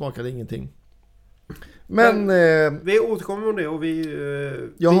allting smakade ingenting. Men Vi återkommer om det och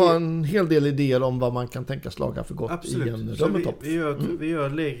jag har en hel del idéer om vad man kan tänkas laga för gott absolut. i en Så römmetopp. vi gör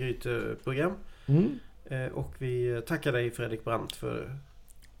ett läggryteprogram. Mm. Och vi tackar dig Fredrik Brandt för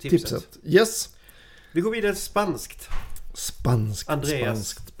tipset. Yes. Vi går vidare till spanskt. Andreas.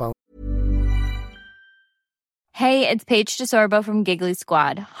 Spanskt. Hey, it's Paige DeSorbo from Giggly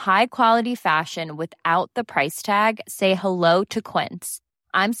Squad. High quality fashion without the price tag. Say hello to Quince.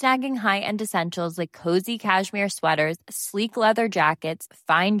 I'm snagging high-end essentials like cozy cashmere sweaters, sleek leather jackets,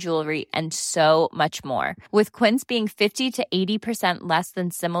 fine jewelry, and so much more. With Quince being 50 to 80% less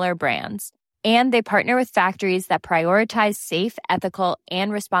than similar brands. And they partner with factories that prioritize safe, ethical,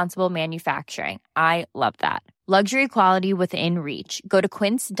 and responsible manufacturing. I love that. Luxury quality within reach. Go to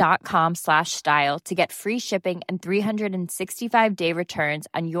quince.com/style to get free shipping and 365-day returns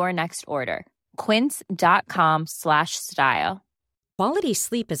on your next order. Quince.com/style. Quality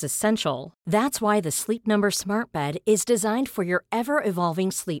sleep is essential. That's why the Sleep Number Smart Bed is designed for your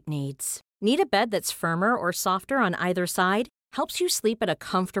ever-evolving sleep needs. Need a bed that's firmer or softer on either side? Helps you sleep at a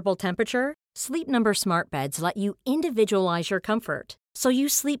comfortable temperature? Sleep Number Smart Beds let you individualize your comfort, so you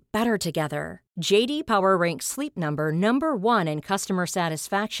sleep better together. JD Power ranks Sleep Number #1 in customer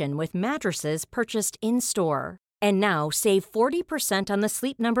satisfaction with mattresses purchased in-store. And now save 40% on the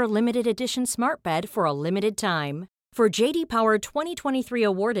Sleep Number Limited Edition Smart Bed for a limited time. For JD Power 2023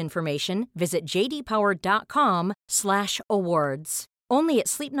 award information, visit jdpower.com/awards. Only at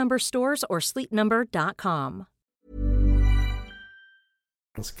Sleep Number stores or sleepnumber.com.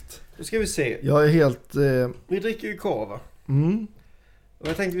 Nu ska vi se. Jag är helt... Vi dricker ju kava. Mm. Och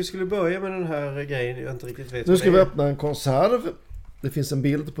jag tänkte vi skulle börja med den här grejen. Jag inte riktigt vet Nu vad ska det vi är. öppna en konserv. Det finns en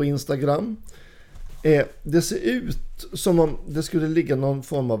bild på Instagram. Det ser ut som om det skulle ligga någon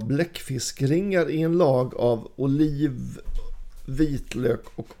form av bläckfiskringar i en lag av oliv, vitlök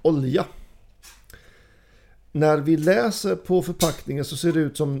och olja. När vi läser på förpackningen så ser det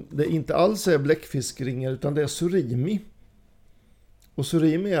ut som det inte alls är bläckfiskringar utan det är surimi. Och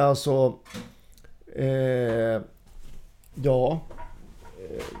surimi är alltså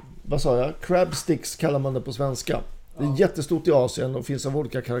vad sa jag? Crab sticks kallar man det på svenska. Det är jättestort i Asien och finns av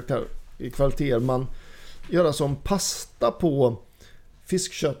olika kvaliteter. Man gör som pasta på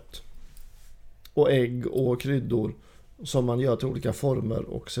fiskkött och ägg och kryddor som man gör till olika former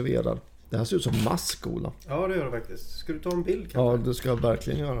och serverar. Det här ser ut som mask, Ola. Ja, det gör det faktiskt. Ska du ta en bild kanske? Ja, det ska jag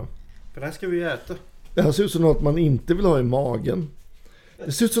verkligen göra. För det här ska vi ju äta. Det här ser ut som något man inte vill ha i magen.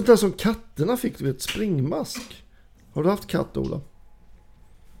 Det ser ut som det som katterna fick, du vet, springmask. Har du haft katt, Ola?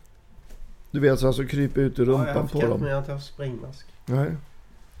 Du vet så alltså kryper ut i rumpan på dem. Men jag har inte haft springmask. Nej.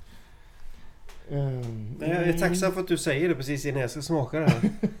 Men jag är tacksam för att du säger det precis innan jag ska smaka det här.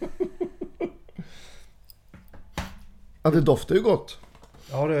 Ja, det doftar ju gott.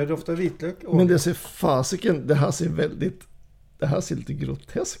 Ja, det doftar vitlök. Men det ser fasiken, det här ser lite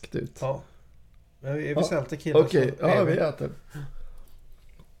groteskt ut. Ja. Men är vi sälta killar? Okej, ja vi äter.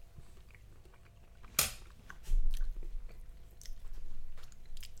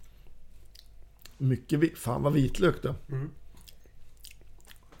 Mycket fan vad vitlök det. Mm.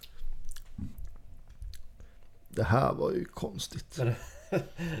 Det här var ju konstigt.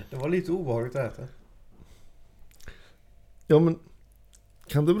 Det var lite obehagligt att äta. Ja, men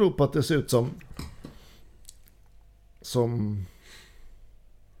kan det bero på att det ser ut som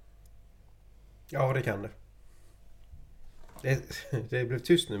Ja, det kan det. Det blev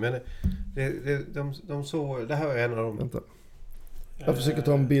tyst nu, men de såg... Det här är en av dem. Vänta. Jag försöker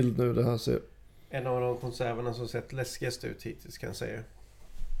ta en bild nu. Det här ser... En av de konserverna som sett läskigast ut hittills, kan jag säga.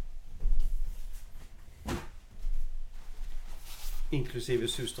 Inklusive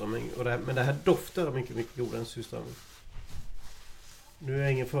surströmming. Men det här doftar mycket, mycket godare än surströmming. Nu är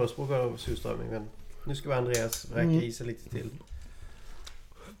jag ingen förespråkare av surströmming, men nu ska vi Andreas räcka i sig lite till.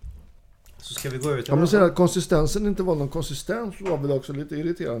 Så ska vi gå ut. Ja, men säga att konsistensen inte var någon konsistens var väl också lite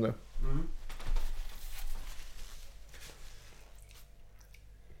irriterande. Mm.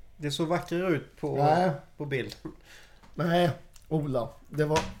 Det såg vackrare ut på bild. Nej, Ola. Det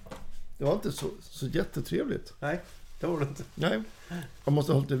var inte så jättetrevligt. Nej, det var det inte. Nej, jag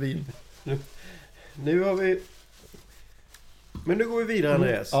måste ha lite vin. Nu har vi... Men nu går vi vidare,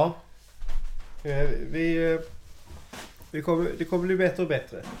 Andreas. Ja. Det kommer bli bättre och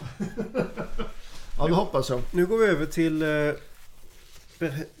bättre. Ja, det hoppas jag. Nu går vi över till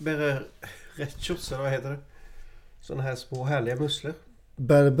berberechos, eller vad heter det? Sådana här små härliga musslor.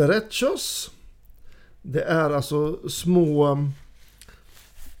 Berberechos. Det är alltså små...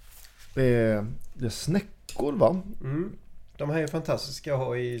 det är snäckor, va? Mm. De här är fantastiska att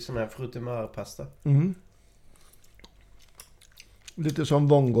ha i sån här frutimar-pasta. Mm. Lite som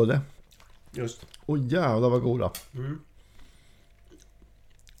vongole. Just. Jävlar vad goda.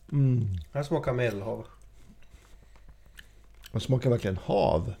 Här smakar medelhav. Det smakar verkligen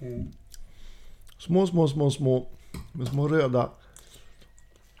hav. Små. Med små röda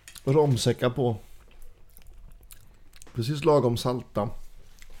romsäckar på. Precis lagom salta.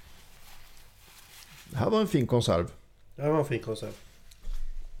 Det här var en fin konserv. Det här var en fin konserv.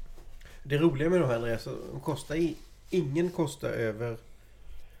 Det roliga med de här, Andreas, de kostar ingen kostar över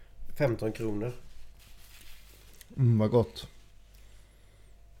 15 kronor. Vad gott.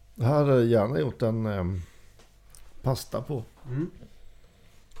 Det här är gärna gjort en pasta på.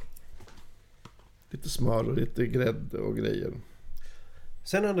 Lite smör och lite grädde och grejer.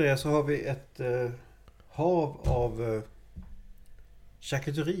 Sen, Andreas, så har vi ett hav av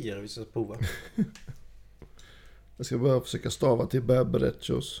charkuterier vi ska prova. Jag ska bara försöka stava till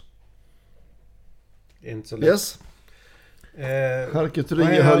berberechos. Inte så lätt. Yes.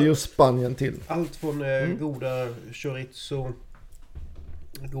 Charkuterier hör ju Spanien till. Allt från goda chorizo,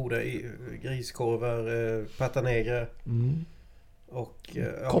 goda griskorvar, pata negra och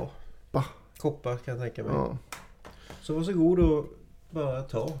koppa kan jag tänka mig. Ja. Så varsågod och bara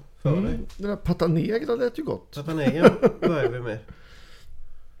ta för dig. Den där pata negra lät ju gott. Pata negra börjar vi med.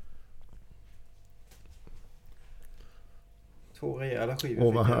 2 rejäla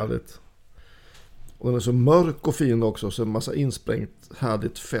skivor. Vad härligt. Och den är så mörk och fin också, så en massa insprängt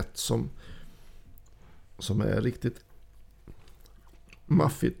härligt fett som är riktigt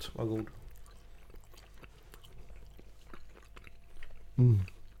maffigt. Vad god.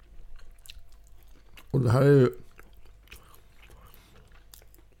 Och det här är ju...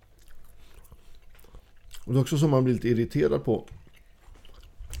 Och det är också som man blir lite irriterad på.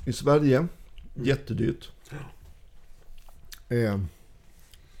 I Sverige, jättedyrt.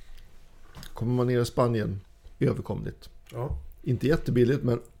 Kommer man ner i Spanien, överkomligt. Ja. Inte jättebilligt,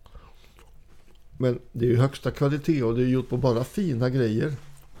 men det är ju högsta kvalitet och det är gjort på bara fina grejer.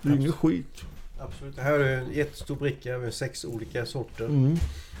 Det är ju ingen skit. Absolut. Här är en jättestor bricka med 6 olika sorter.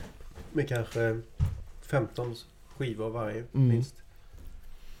 Med kanske 15 skivor varje minst.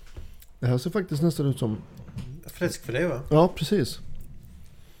 Det här ser faktiskt nästan ut som... Fläskfilé, va? Ja, precis.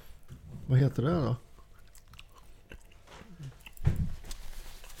 Vad heter det här då?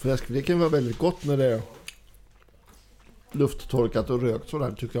 Fläskfilé kan vara väldigt gott när det är lufttorkat och rökt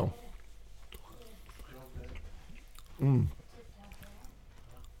sådär, tycker jag.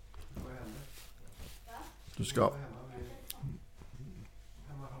 Du ska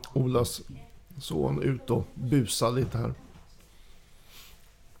Olas son ut och busa lite här.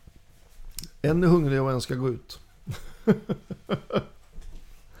 En är hungrig och en ska gå ut.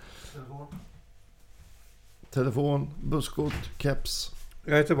 Telefon, busskort, keps.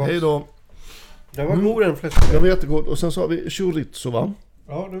 Jag är tillbaka. Hej då. Det var god den fläskfilé. Den var jättegod. Och sen så har vi chorizo, va?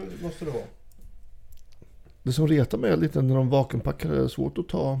 Ja, det måste det vara. Det som retar mig lite när de vakuumpackar är svårt att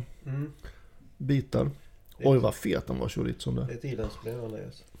ta bitar. Oj, vad fet den var, chorizon där. Det är ett ilandsproblem,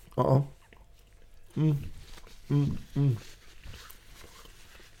 Andreas. Ja.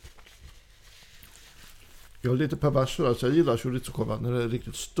 Jag är lite pervers så jag gillar chorizokorvar när det är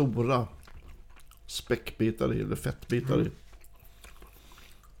riktigt stora späckbitar i eller fettbitar i.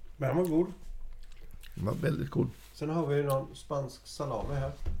 Men den var god. Den var väldigt god. Sen har vi någon spansk salami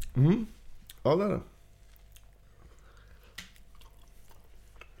här. Ja, det är det.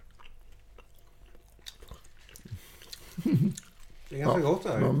 Det är ganska gott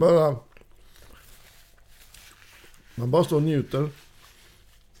här. Man bara står och njuter.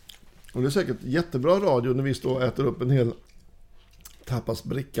 Och det är säkert jättebra radio när vi står och äter upp en hel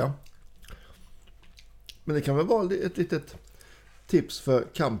tapasbricka. Men det kan väl vara ett litet tips för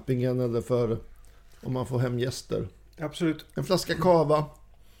campingen eller för om man får hem gäster. Absolut. En flaska kava,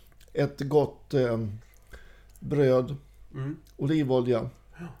 ett gott bröd, olivolja,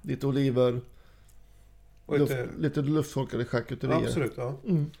 lite oliver och lite lufttorkade charkuterier. Absolut, ja.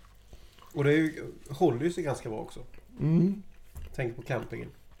 Och det håller ju sig ganska bra också. Tänk på campingen.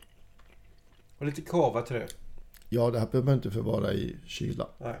 Och lite kava till det. Ja, det här behöver man inte förvara i kyla.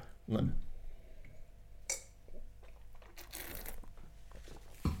 Nej.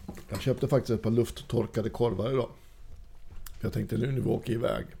 Jag köpte faktiskt ett par lufttorkade korvar idag. Jag tänkte nu när vi åker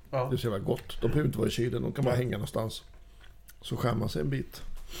iväg. Ja. Det ser väl gott. De behöver inte vara i kylen. De kan bara hänga någonstans. Så skär man sig en bit.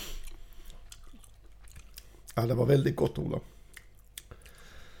 Ja, det var väldigt gott, Ola.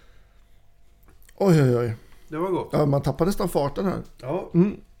 Oj. Det var gott. Ja, man tappar nästan farten här. Ja.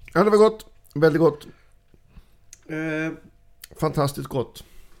 Ja, det var gott. Väldigt gott. Fantastiskt gott.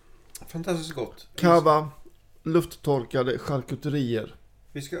 Fantastiskt gott. Cava, lufttorkade charkuterier.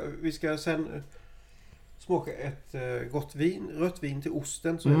 Vi ska sen smaka ett gott vin, rött vin till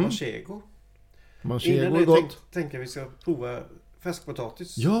osten som är manchego. Manchego är gott. Tänker vi ska prova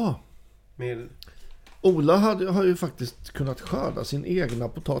färskpotatis. Ja. Med... Ola har ju faktiskt kunnat skörda sin egna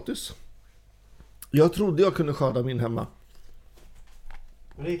potatis. Jag trodde jag kunde skörda min hemma.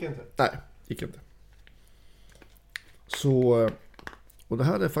 Men det gick inte. Nej, gick inte. Så, och det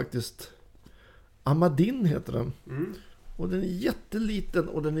här är faktiskt Amadin heter den. Och den är jätteliten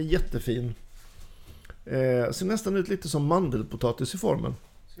och den är jättefin. Ser nästan ut lite som mandelpotatis i formen.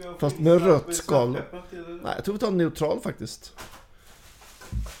 Fast med rött skal. Nej, jag tror vi tar en neutral faktiskt.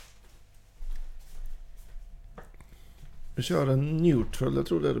 Vi kör en neutral, jag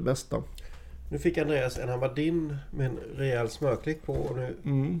tror det är det bästa. Nu fick Andreas en Amadin med en rejäl smörklick på och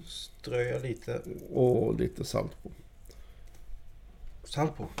nu strör jag lite. Och lite salt på.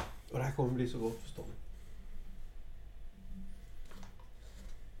 Salt på. Och det här kommer bli så gott förstås.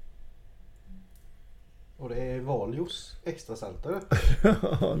 Och det är Valjos extra saltare.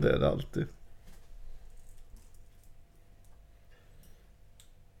 Ja, det är det alltid.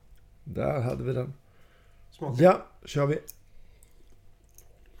 Där hade vi den. Smaka. Ja, kör vi.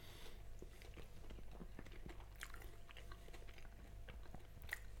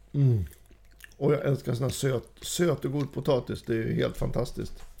 Och jag älskar sån här söt och god potatis. Det är ju helt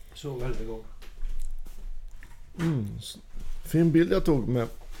fantastiskt. Så väldigt gott. Fin bild jag tog med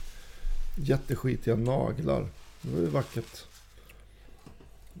jätteskitiga naglar. Det var ju vackert.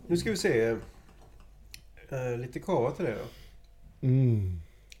 Nu ska vi se lite kava till det då.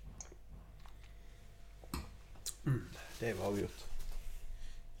 Det var avgjort.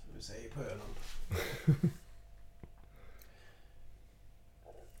 Som vi säger på Öland.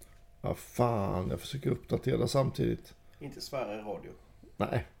 Ja fan, jag försöker uppdatera samtidigt. Inte svära i radio.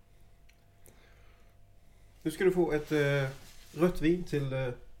 Nej. Nu ska du få ett rött vin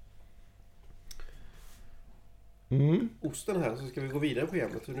till osten här, så ska vi gå vidare på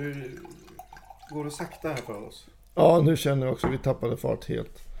programmet. Och nu går det sakta här för oss. Ja, nu känner jag också att vi tappade fart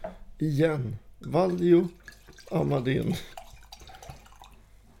helt. Igen. Valjo, Amadin.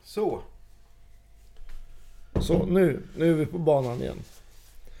 Så, nu är vi på banan igen.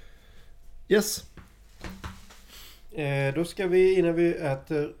 Yes. då ska vi innan vi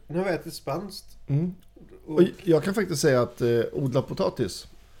äter, nu har vi ätit spanskt. Och jag kan faktiskt säga att odla potatis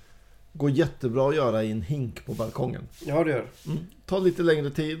går jättebra att göra i en hink på balkongen. Ja, det gör. Ta lite längre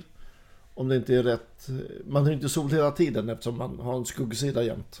tid. Om det inte är rätt. Man har inte sol hela tiden eftersom man har en skuggsida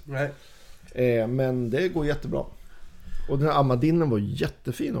jämt. Nej. Men det går jättebra. Och den här Amadinen var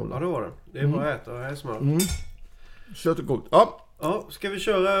jättefin, Ola. Ja, det var det. Det är bara att äta och här är smör. Kött och gott. Ja, Ja, ska vi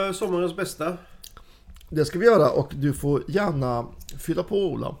köra sommarens bästa? det ska vi göra och du får gärna fylla på,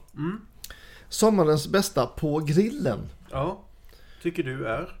 Ola. Sommarens bästa på grillen. Ja, tycker du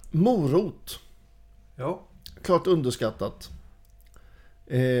är? Morot. Ja. Klart underskattat.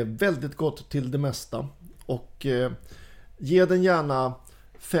 Väldigt gott till det mesta. Och ge den gärna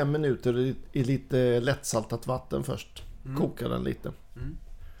 5 minuter i lite lättsaltat vatten först. Koka den lite.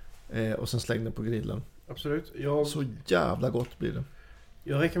 Och sen släng den på grillen. Absolut. Så jävla gott blir det.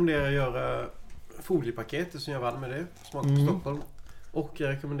 Jag rekommenderar att göra foliepaket som jag vann med det. Smak på Stockholm. Och jag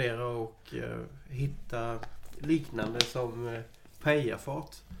rekommenderar att hitta liknande som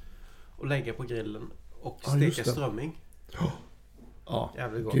paellafat och lägga på grillen och steka strömming. Ja,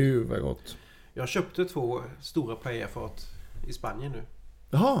 jävligt gott. Gud vad gott. Jag köpte 2 stora paellafat i Spanien nu.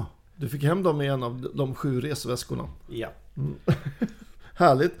 Jaha, du fick hem dem i en av de 7 resväskorna. Ja.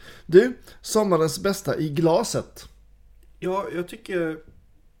 Härligt. Du, sommarens bästa i glaset. Ja, jag tycker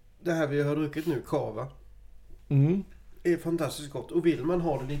det här vi har druckit nu, cava, är fantastiskt gott. Och vill man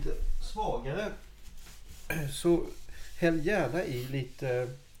ha det lite svagare så häll gärna i lite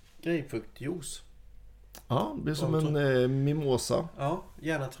grapefruktjuice. Ja, det blir som en mimosa. Ja,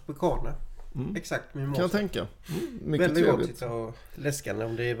 gärna tropicana. Exakt mimosa. Kan jag tänka. Mycket väldigt trevligt. gott att sitta och läskande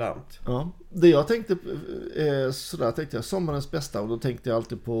om det är varmt. Ja, det jag tänkte sådär tänkte jag sommarens bästa och då tänkte jag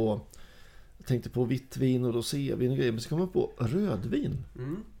alltid på vitt vin och rosévin och grejer, men så kom jag på rödvin.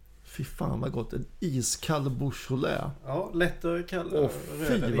 Fy fan vad gott, en iskall Beaujolais. Ja, lättare kall.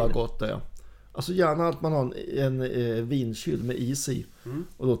 Fy vad gott det är. Alltså gärna att man har en vinkyl med is i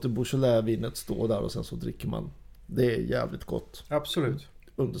och låter Beaujolais-vinet stå där och sen så dricker man. Det är jävligt gott. Absolut.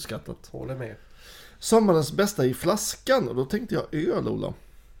 Underskattat. Håller med. Sommarens bästa i flaskan och då tänkte jag öl, Ola.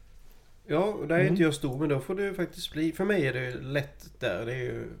 Ja, där är inte jag stor, men då får det faktiskt bli. För mig är det lätt där. Det är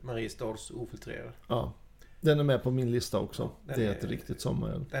ju Mariestads ofiltrerad. Ja, den är med på min lista också. Ja, det är ett riktigt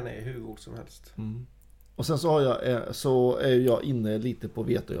sommaröl. Den är hur god som helst. Och sen så är jag inne lite på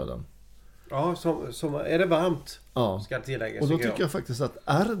veteölen. Ja, som är det varmt, ska det tilläggas. Och då tycker jag faktiskt att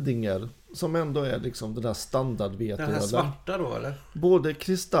Erdinger, som ändå är liksom den där standardveteölen. Den här svarta då, eller? Både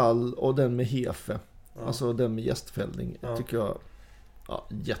kristall och den med hefe. Alltså den med gästfällning. Tycker jag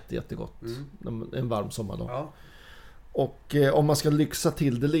jättegott. En varm sommardag. Ja. Och om man ska lyxa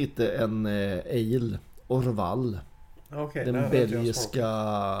till det lite, en ale Orval. Okay, den belgiska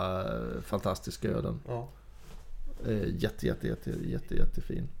fantastiska ölen. Ja.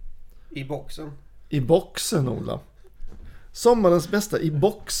 Jättefin. I boxen. I boxen, Ola. Sommarens bästa i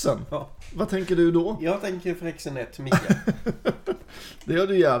boxen. Ja. Vad tänker du då? Jag tänker Frexenet Mika. Det har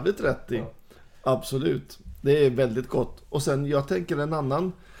du jävligt rätt i. Ja. Absolut. Det är väldigt gott. Och sen jag tänker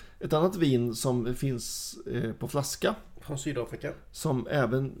ett annat vin som finns på flaska. Från Sydafrika. Som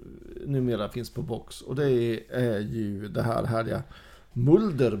även numera finns på box. Och det är ju det här härliga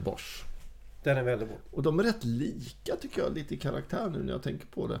Mulderbosch. Den är väldigt bra. Och de är rätt lika tycker jag, lite i karaktär nu när jag tänker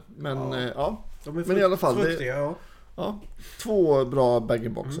på det. Men De är men i alla fall fruktiga, ja, 2 bra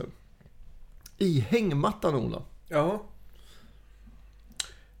bag-in-boxer. I hängmattan, Ola. Ja.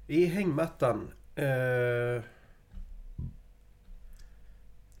 I hängmattan.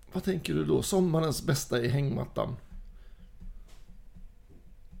 Vad tänker du då? Sommarens bästa i hängmattan?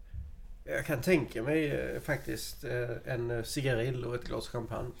 Jag kan tänka mig faktiskt en cigarill och ett glas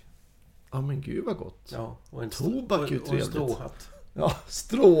champagne. Ja men gud vad gott. Ja, och en tobak är ju och en trevligt. stråhatt. Ja,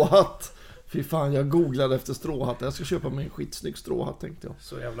 stråhatt. Fy fan, jag googlade efter stråhatt. Jag ska köpa mig en skitsnygg stråhatt, tänkte jag.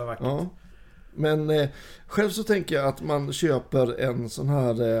 Så jävla vackert. Ja. Men själv så tänker jag att man köper en sån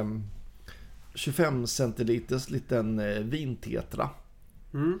här 25 centiliters liten vintetra.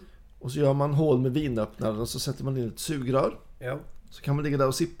 Och så gör man hål med vinöppnaren och så sätter man in ett sugrör. Ja. Så kan man ligga där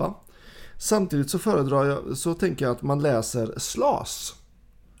och sippa. Samtidigt så tänker jag att man läser Slas.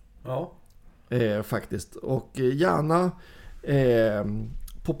 Ja. Faktiskt. Och gärna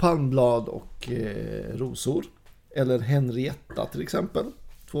på palmblad och rosor. Eller Henrietta till exempel.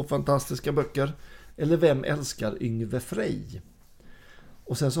 2 fantastiska böcker. Eller Vem älskar Yngve Frej?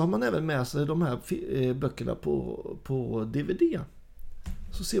 Och sen så har man även med sig de här böckerna på DVD.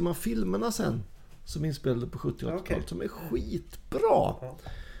 Så ser man filmerna sen som inspelade på 70- och 80-talet som är skitbra.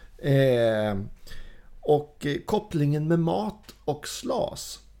 Och kopplingen med mat och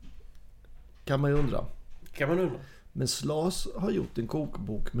Slas kan man ju undra. Men Slas har gjort en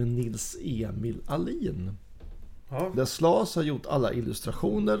kokbok med Nils Emil Alin. Ja. Där Slas har gjort alla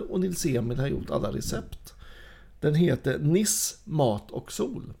illustrationer och Nils Emil har gjort alla recept. Den heter Nis, mat och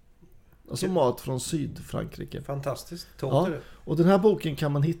sol. Alltså mat från Sydfrankrike. Fantastiskt. Och den här boken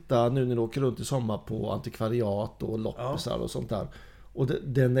kan man hitta nu när du åker runt i sommar på antikvariat och loppisar och sånt där. Och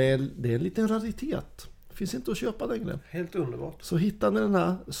det är en liten raritet. Finns inte att köpa längre. Helt underbart. Så hittar ni den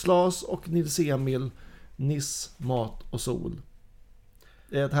här Slas och Nils Emil, Nis, mat och sol.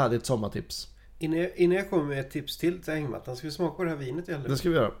 Det är ett härligt sommartips. Innan jag kommer med ett tips till hängmattan, ska vi smaka på det här vinet i alla fall? Det ska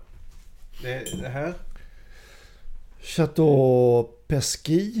vi göra. Det här. Chateau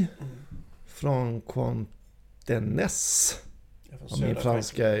Pesquis från Contenesse. Min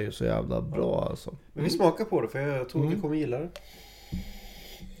franska är ju så jävla bra alltså. Men vi smakar på det för jag tror att vi kommer gilla det.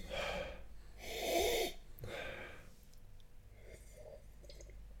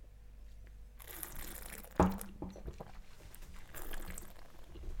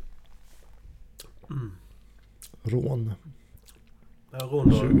 Rån. Ja,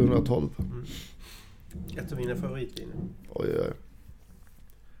 Rån 2012. Ett av mina favoritviner. Oj.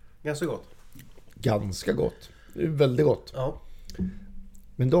 Ganska gott. Ganska gott. Det är väldigt gott. Ja.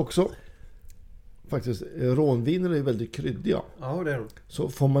 Men det är också faktiskt, rånviner är väldigt kryddiga. Ja, det är de. Så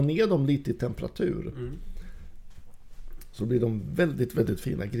får man ner dem lite i temperatur så blir de väldigt, väldigt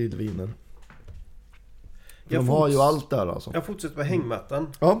fina grillviner. De har ju allt där alltså. Jag fortsätter på hängmattan.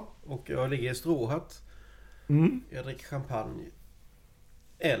 Ja. Och jag ligger i stråhatt. Jag dricker champagne.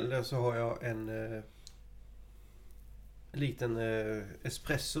 Eller så har jag en liten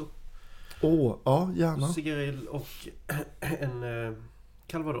espresso. Ja, gärna. Cigarill och en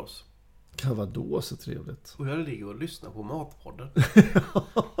calvados. Calvados är trevligt. Och jag ligger och lyssnar på Matpodden.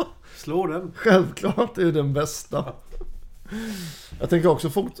 Slå den. Självklart är den bästa. Jag tänker också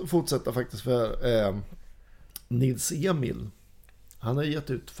fortsätta faktiskt för Nils Emil. Han har gett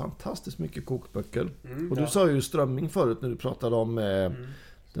ut fantastiskt mycket kokböcker. Och du sa ju strömming förut när du pratade om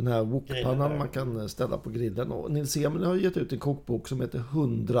den här wokpannan man kan ställa på grillen. Och Nils Emil har gett ut en kokbok som heter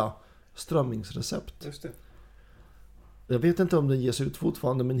 100 strömmingsrecept. Just det. Jag vet inte om den ges ut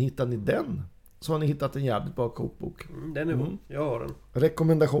fortfarande, men hittar ni den så har ni hittat en jävligt bra kokbok. Den är bra. Jag har den.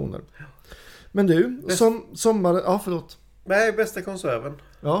 Rekommendationer. Men du, sommaren... Ja, förlåt. Nej, bästa konserven.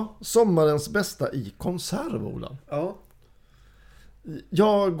 Ja, sommarens bästa i konserv, Ola. Ja.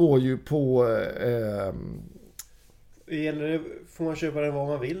 Jag går ju på... Får man köpa den var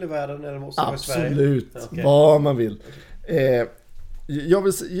man vill i världen eller måste det vara i Sverige? Absolut, Okay. vad man vill. Jag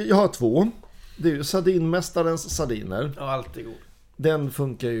har 2. Det är ju Sardinmästarens sardiner. Ja, alltid god. Den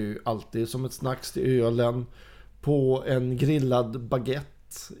funkar ju alltid som ett snacks till ölen, på en grillad baguette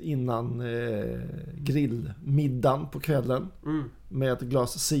innan grillmiddagen på kvällen. Med ett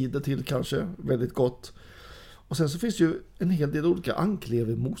glas cider till kanske, väldigt gott. Och sen så finns ju en hel del olika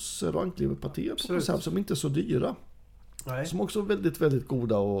anklevermosser och ankleverpatéer på konserv som inte är så dyra. Nej. Som också är väldigt, väldigt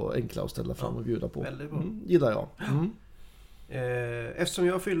goda och enkla att ställa fram och bjuda på. Väldigt bra. Gillar jag. Eftersom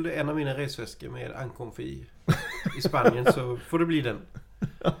jag fyllde en av mina resväskor med ankonfi i Spanien så får det bli den.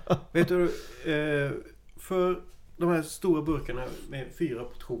 Vet du, för de här stora burkarna med 4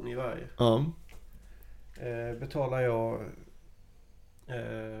 portioner i varje betalar jag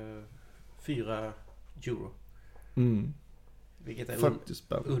 4 euro. Vilket är 40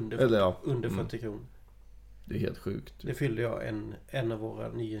 spänn. Under 40 kronor. Det är helt sjukt. Det fyllde jag en av våra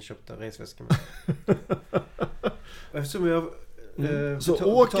nyinköpta resväskor med. Eftersom jag...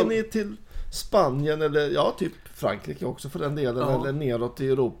 Så åker ni till Spanien eller typ Frankrike också för den delen, eller neråt i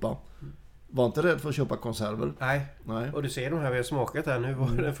Europa, var inte rädd för att köpa konserver. Nej. Och du ser de här vi har smakat här nu, var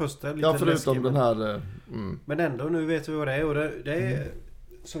den första lite förutom läskig, den här men ändå, nu vet vi vad det är. Och det är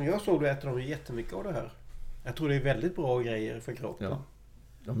som jag såg, då äter de jättemycket av det här. Jag tror det är väldigt bra grejer för kroppen.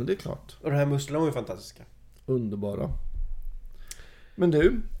 Ja, men det är klart. Och de här musklerna var ju fantastiska. Underbara. Men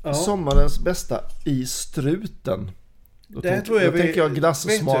du, sommarens bästa i struten. Då tänker jag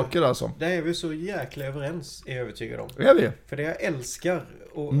glassmaker alltså. Det är vi så jäkla överens, är jag övertygad om. Är vi? För det jag älskar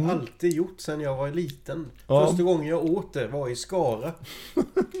och alltid gjort sedan jag var liten. Första gången jag åt det var i Skara.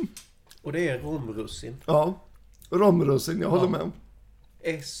 Och det är romrussin. Ja, romrussin, jag håller med.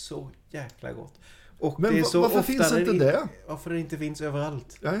 Är så jäkla gott. Och men det är så varför finns inte det? Varför det inte finns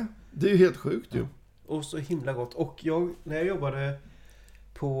överallt. Ja, det är ju helt sjukt ju. Och så himla gott. Och när jag jobbade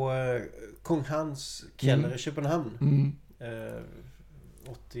på Kong Hans Keller i Köpenhamn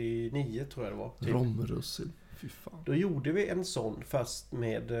 89 tror jag det var. Typ. Romrussin, fy fan. Då gjorde vi en sån fast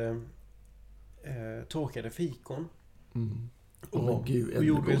med torkade fikon. Och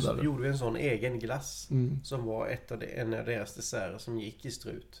gjorde vi en sån egen glass som var en av deras desserter som gick i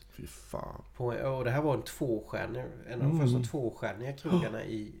strut. Fy fan. Och det här var en av de första 2-stjärniga krogarna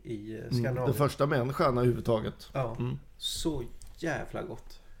i Skandinavien. Det första med en stjärna överhuvudtaget. Ja, så jävla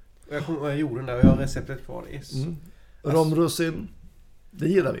gott. Och jag gjorde den där och jag har receptet kvar. Romrussin, det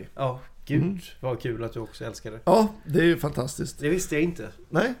gillar vi. Ja, gud vad kul att du också älskar det. Ja, det är ju fantastiskt. Det visste jag inte.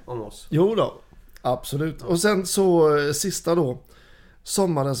 Nej. Om oss. Jo då, absolut. Och sen så sista då.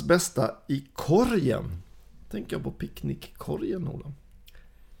 Sommarens bästa i korgen. Tänker jag på picknickkorgen, Ola?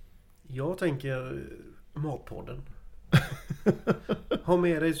 Jag tänker Matpodden. Ha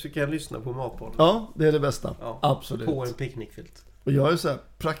med dig så du kan lyssna på Matpodden. Ja, det är det bästa. Ja, absolut. På en picknickfilt. Och jag är så här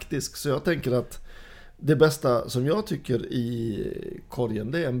praktisk, så jag tänker att det bästa som jag tycker i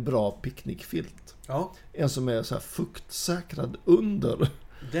korgen, det är en bra picknickfilt. Ja. En som är så här fuktsäkrad under.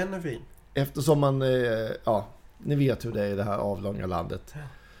 Den är fin. Eftersom man, ni vet hur det är i det här avlånga landet.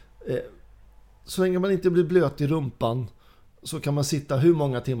 Så länge man inte blir blöt i rumpan så kan man sitta hur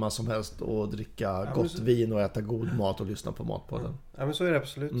många timmar som helst och dricka gott vin och äta god mat och lyssna på Matpodden. Ja, men så är det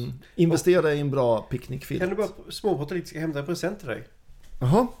absolut. Investera i en bra picknickfilt. Kan du bara småprata lite, ska hämta en present till dig?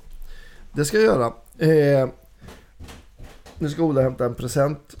 Jaha, det ska jag göra. Nu ska Ola hämta en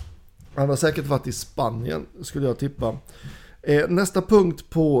present. Han har säkert varit i Spanien, skulle jag tippa. Nästa punkt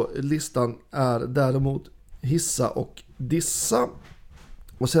på listan är däremot hissa och dissa.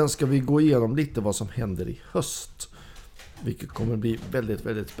 Och sen ska vi gå igenom lite vad som händer i höst. Vilket kommer bli väldigt,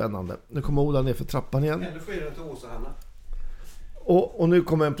 väldigt spännande. Nu kommer Ola ner för trappan igen. Eller får jag till Åsa, Hanna. Och nu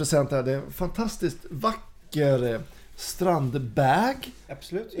kommer en present här. Det är en fantastiskt vacker strandbag.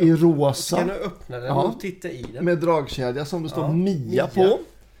 Absolut. I rosa. Kan du öppna den och titta i den? Med dragkedja som det står Mia på.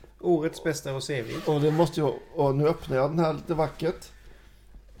 Årets bästa rosévin. Och det måste jag, och nu öppnar jag den här lite vackert.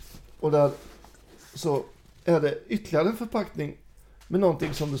 Och där så är det ytterligare en förpackning med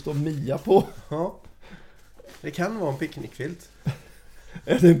någonting som det står Mia på. Ja. Det kan vara en picknickfilt.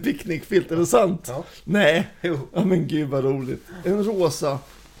 Är det en picknickfilt? Är det sant? Ja. Nej. Jo. Ja, men gud vad roligt. En rosa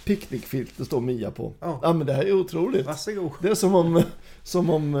picknickfilt det står Mia på. Ja, men det här är otroligt. Varsågod. Det är som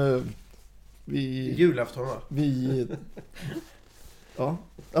om vi... Julafton, va?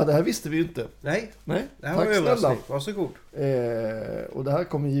 Ja, det här visste vi ju inte. Nej. Det här var överraskning. Varsågod. Och det här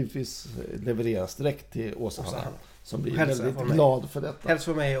kommer givetvis levereras direkt till Åsa Hanna, som blir väldigt för glad för detta. Hälsa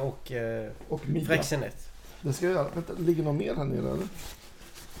för mig och Mia. Frexenet. Det ska jag göra. Vänta, ligger någon mer här nere eller?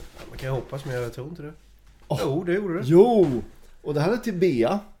 Man kan hoppas, men jag tror inte det. Jo, det gjorde det. Jo! Och det här är till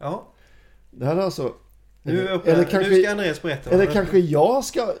Bea. Ja. Det här är alltså... Nu ska Andreas berätta. Eller kanske jag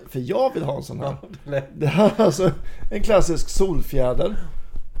ska... För jag vill ha en sån här. Det här är alltså en klassisk solfjäder.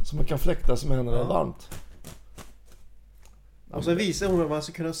 Som man kan fläkta som händer är varmt. Och så visar hon att man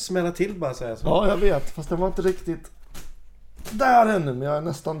ska kunna smälla till bara så här. Så. Ja, jag vet. Fast det var inte riktigt där ännu. Men jag är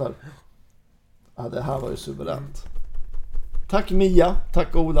nästan där. Ja, det här var ju suveränt. Tack Mia.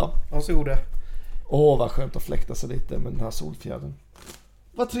 Tack Ola. Varsågoda. Vad skönt att fläkta sig lite med den här solfjädern.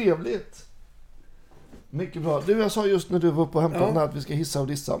 Vad trevligt. Mycket bra. Du, jag sa just när du var uppe och hämtade den här att vi ska hissa och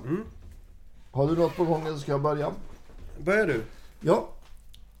dissa. Har du något på gång eller ska jag börja? Börjar du? Ja.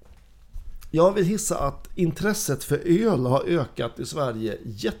 Jag vill hissa att intresset för öl har ökat i Sverige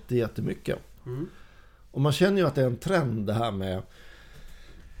jättemycket. Och man känner ju att det är en trend det här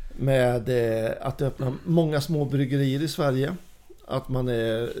med att öppna många små bryggerier i Sverige. Att man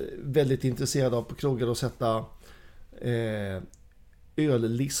är väldigt intresserad av på krogar att sätta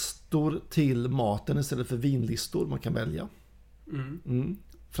öllistor till maten istället för vinlistor man kan välja.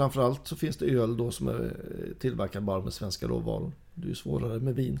 Framförallt så finns det öl då som är tillverkad bara med svenska råvaror. Det är ju svårare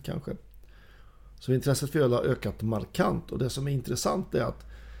med vin kanske. Så intresset för öl har ökat markant. Och det som är intressant är att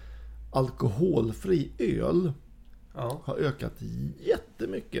alkoholfri öl har ökat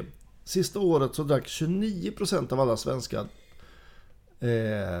jättemycket. Sista året så drack 29% av alla svenskar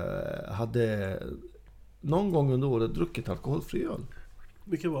hade någon gång under året druckit alkoholfri öl.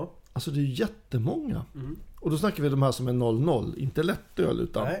 Mycket bra. Alltså det är jättemånga. Och då snackar vi de här som är 00, inte lättöl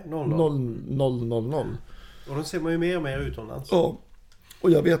utan 000. Och de ser man ju mer och mer utomlands. Ja.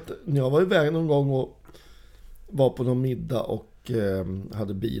 Och jag vet, när jag var iväg någon gång och var på någon middag och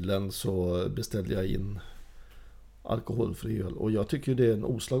hade bilen så beställde jag in alkoholfri öl. Och jag tycker det är en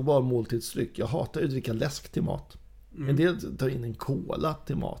oslagbar måltidsdryck. Jag hatar ju att dricka läsk till mat. En del tar in en cola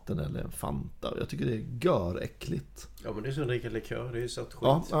till maten eller en Fanta. Jag tycker det är göräckligt. Ja, men det är som att dricka likör. Det är ju så att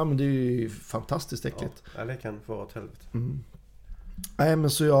skit. Ja, men det är ju fantastiskt äckligt. Ja, det kan få vara ett helvete. Nej, men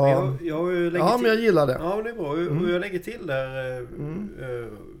så jag men jag gillar det. Ja, men det är bra. Och jag lägger till där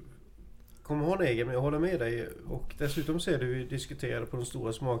kommer ha en egen, men jag håller med dig. Och dessutom ser du vi diskuterade på den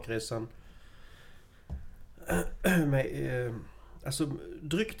stora smakresan med alltså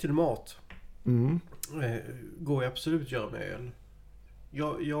dryck till mat. Går jag absolut göra med öl.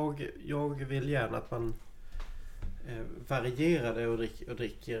 Jag vill gärna att man varierar det och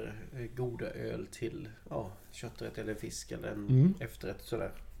dricker goda öl till kötträtt eller fisk eller en efterrätt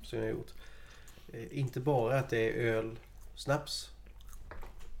sådär som jag har gjort. Inte bara att det är öl, snaps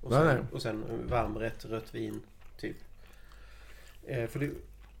och sen varmrätt, rött vin typ. För det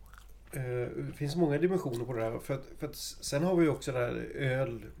finns många dimensioner på det här. För att sen har vi också där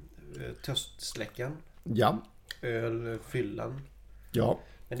öl töstsläckan. Ja. Öl fyllan. Ja.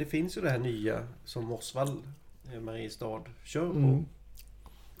 Men det finns ju det här nya som Osvald Mariestad kör på.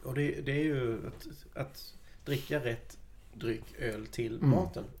 Och det är ju att dricka rätt dryck öl till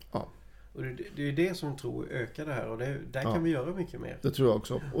maten. Ja. Och det är det som tror ökar det här. Och där kan vi göra mycket mer. Det tror jag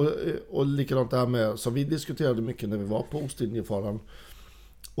också. Och likadant det här med, som vi diskuterade mycket när vi var på Ostindiefararen,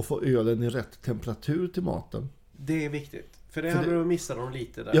 och få ölen i rätt temperatur till maten. Det är viktigt. För det hade de missat dem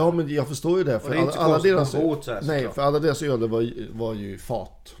lite där. Ja, men jag förstår ju det. För alla deras öl var ju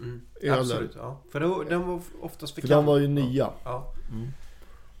fat. Absolut, ja. För den var oftast för de var ju nya. Ja.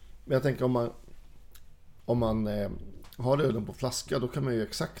 Men jag tänker om man har ölen på flaska, då kan man ju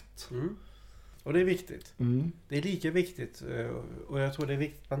exakt. Och det är viktigt. Det är lika viktigt. Och jag tror det är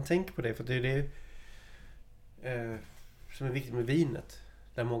viktigt att man tänker på det. För det är det som är viktigt med vinet.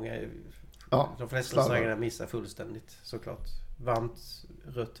 Där många... de flesta restauranger missar fullständigt såklart. Varmt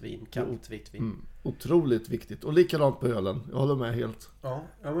rött vin, kallt vitt vin. Otroligt viktigt. Och likadant på ölen. Jag håller med helt. Ja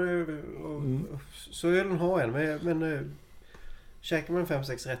men så ölen har en. Men käkar man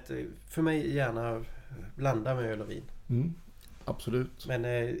 5-6 rätter, för mig gärna blanda med öl och vin. Absolut. Men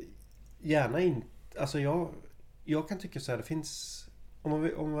gärna inte. Alltså jag kan tycka så här, det finns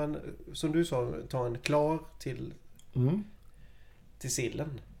om man som du sa, tar en klar till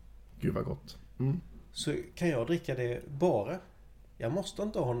sillen. Gud vad gott. Så kan jag dricka det bara. Jag måste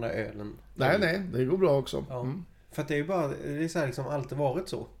inte ha den där ölen. Nej, det går bra också. Ja. För att det är ju bara, det är så här liksom alltid varit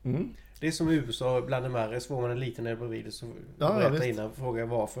så. Det är som i USA, bland de här, får man en liten öl bredvid så berättar innan och frågar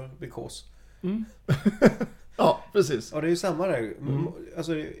varför, because. Ja, precis. Ja, det är ju samma där.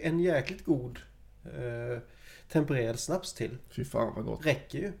 Alltså en jäkligt god tempererad snaps till. Fy fan vad gott.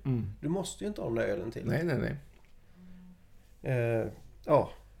 Räcker ju. Du måste ju inte ha den där ölen till. Nej.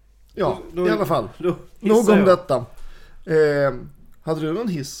 Ja, i alla fall. Nog om detta. Hade du någon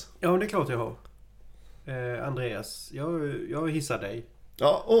hiss? Ja, det är klart jag har. Andreas, jag hissar dig.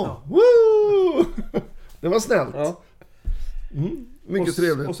 Ja, Woo! Det var snällt. Ja. Mycket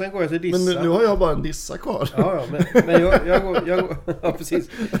trevligt. Och sen går jag till dissa. Men nu har jag bara en dissa kvar. Ja, men jag går ja, precis.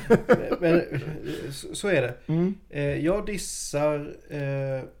 Men så är det. Jag dissar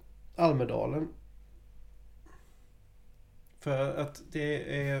Almedalen. För att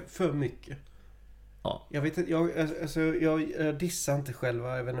det är för mycket. Ja. Jag vet inte, jag dissar inte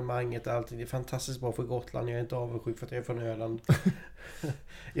själva evenemanget och allting. Det är fantastiskt bra för Gotland. Jag är inte avundsjuk för att jag är från Öland.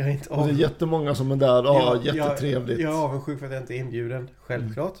 Jag är inte Och det är jättemånga som är där. Jättetrevligt. Jag är avundsjuk för att jag inte är inbjuden,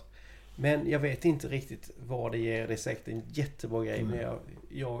 självklart. Men jag vet inte riktigt vad det ger. Det är säkert en jättebra grej. Men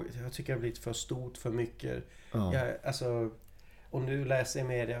jag tycker det har blivit för stort, för mycket. Om du läser i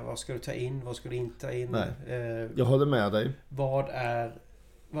media, vad ska du ta in? Vad ska du inte ta in? Jag håller med dig. Vad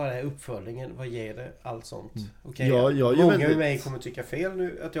är uppföljningen? Vad ger det? Allt sånt. Okej, många med mig kommer tycka fel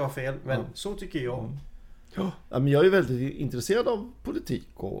nu, att jag har fel. Men så tycker jag. Ja, men jag är väldigt intresserad av politik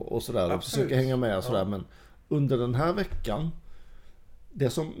och sådär. Och försöker hänga med och sådär. Men under den här veckan, det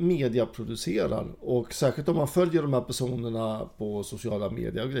som media producerar, och särskilt om man följer de här personerna på sociala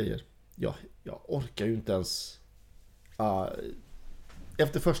medier och grejer. Jag orkar ju inte ens.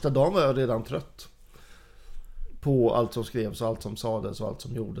 Efter första dagen var jag redan trött på allt som skrevs och allt som sades och allt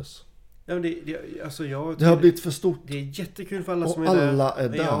som gjordes. Ja, men det har blivit för stort. Det är jättekul för alla och som alla är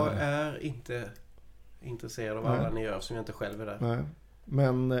där. är där. Jag är inte intresserad av alla ni gör som jag inte själv är där. Nej.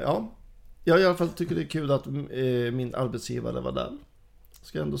 Men jag i alla fall tycker det är kul att min arbetsgivare var där.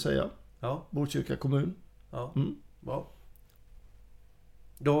 Ska jag ändå säga. Ja. Botkyrka kommun. Ja, bra.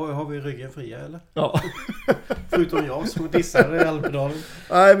 Då har vi ryggen fria, eller? Ja. Förutom jag som dissar i Almedalen.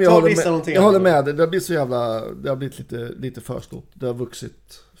 Nej, men jag håller med. Det har blivit så jävla. Det har blivit lite för stort. Det har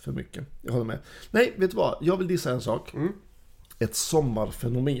vuxit för mycket. Jag håller med. Nej, vet du vad? Jag vill dissa en sak. Ett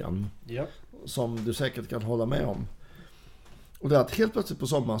sommarfenomen. Ja. Som du säkert kan hålla med om. Och det är att helt plötsligt på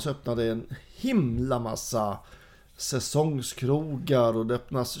sommaren så öppnar det en himla massa säsongskrogar och det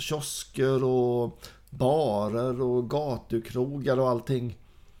öppnas kiosker och barer och gatukrogar och allting.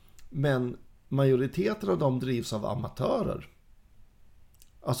 Men majoriteten av dem drivs av amatörer.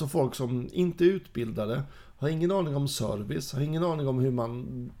 Alltså folk som inte är utbildade, har ingen aning om service, har ingen aning om hur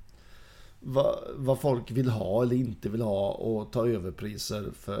man vad folk vill ha eller inte vill ha och ta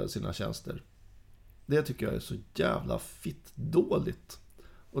överpriser för sina tjänster. Det tycker jag är så jävla fitt dåligt.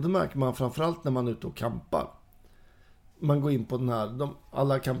 Och det märker man framförallt när man är ute och campar. Man går in på den här,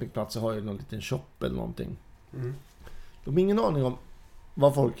 alla campingplatser har ju någon liten shop eller någonting. De har ingen aning om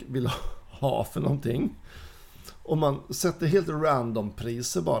vad folk vill ha för någonting. Och man sätter helt random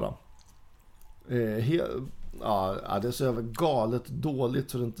priser bara. Det är så jävla galet dåligt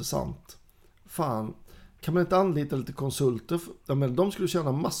så det är inte sant. Fan, kan man inte anlita lite konsulter? Men de skulle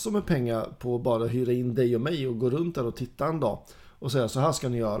tjäna massor med pengar på att bara hyra in dig och mig och gå runt där och titta en dag. Och säga så här ska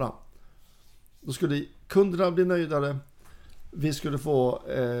ni göra. Då skulle kunderna bli nöjdare. Vi skulle få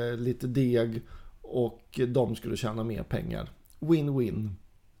lite deg och de skulle tjäna mer pengar. Win-win.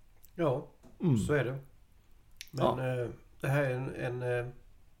 Ja, så är det. Men det här är en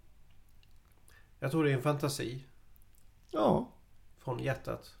jag tror det är en fantasi. Ja. Från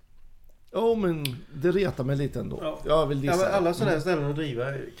hjärtat. Men det retar mig lite ändå. Ja. Jag vill dissa. Men alla sådana här ställen att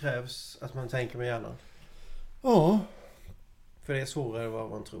driva krävs att man tänker med hjärnan. Ja. För det är svårare än vad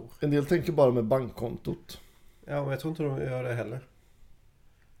man tror. En del tänker bara med bankkontot. Ja, men jag tror inte de gör det heller.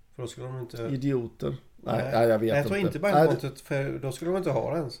 För då skulle de inte. Idioter. Nej, jag vet inte. Jag tror inte bankkontot, för då skulle de inte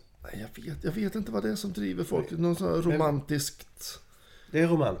ha det ens. Nej, jag vet inte vad det är som driver folk. Någon sån här romantiskt. Det är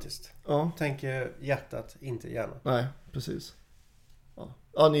romantiskt. Ja. Tänker hjärtat, inte hjärnan. Nej, precis.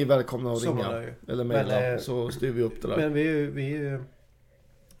 Ja, ni är välkomna att ringa. Eller mejla, så styr vi upp det där. Men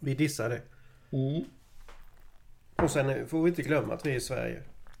vi dissar det. Och sen får vi inte glömma att vi är i Sverige.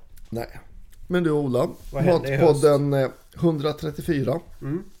 Nej. Men du Ola, Matpodden 134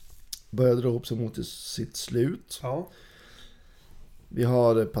 börjar dra ihop sig mot sitt slut. Ja. Vi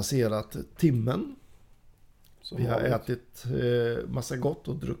har passerat timmen. Så vi har ätit massa gott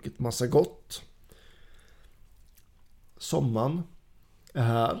och druckit massa gott. Sommaren är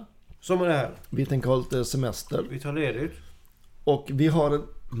här. Sommaren är här. Vi tänker ha lite semester. Vi tar ledigt. Och vi har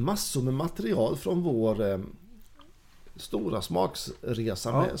massor med material från vår stora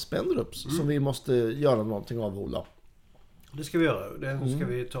smaksresa med Spendrups som vi måste göra någonting av, Ola. Det ska vi göra. Det ska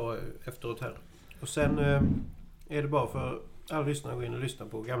vi ta efteråt här. Och sen är det bara för alla lyssnare att gå in och lyssna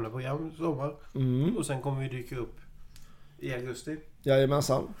på gamla program sommar. Och sen kommer vi dyka upp i augusti.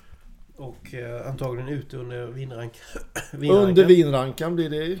 Jajamensan. Och antagligen ute under vinrankan. Under vinrankan blir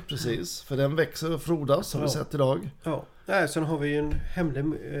det, precis. För den växer och frodas, har vi sett idag. Ja. Sen har vi en hemlig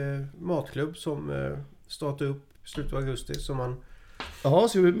matklubb som startar upp i slutet av augusti. Som man Ja,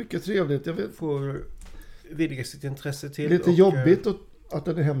 så det är mycket trevligt. Jag vet. Får vidga sitt intresse till. Lite jobbigt att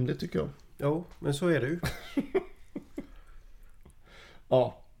den är hemlig tycker jag. Ja, men så är det ju.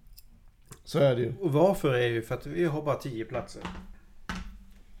 Ja, så är det ju. Och varför är ju för att vi har bara 10 platser.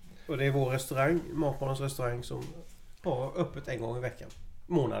 Och det är vår restaurang, Matbarnens restaurang, som har öppet en gång i veckan.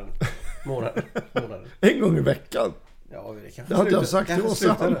 Månaden. En gång i veckan? Ja, det kanske det hade jag sagt till oss.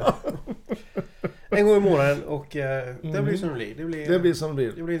 En gång i månaden och det blir som det blir. Det blir som det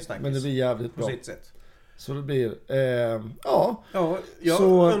blir. Det blir en snackis. Men det blir jävligt bra. På sitt sätt. Så det blir,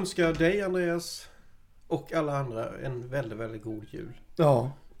 jag önskar dig, Andreas, och alla andra en väldigt, väldigt god jul.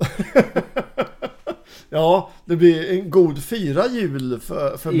 Ja. Ja, det blir en god 4 jul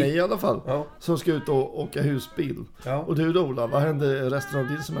för mig i alla fall. Ja. Som ska ut och åka husbil. Ja. Och du då, Ola, vad händer resten av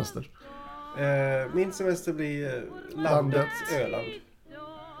din semester? Min semester blir landet Öland.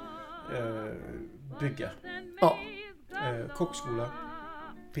 Bygga. Ja. Kockskola.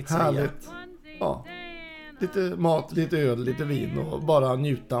 Pizzeria. Härligt. Ja. Lite mat, lite öl, lite vin och bara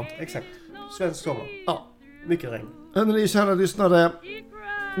njuta. Exakt. Svensk sommar. Ja. Mycket regn. Ni kära lyssnare,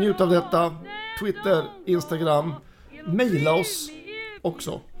 njut av detta. Twitter, Instagram. Maila oss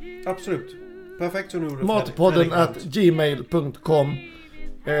också. Absolut. Perfekt som du gjorde. Matpodden@gmail.com.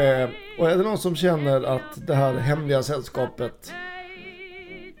 Och är det någon som känner att det här hemliga sällskapet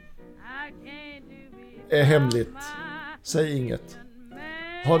är hemligt, säg inget.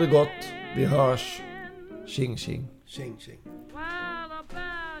 Ha det gott. Vi hörs. Tjing tjing. Tjing tjing.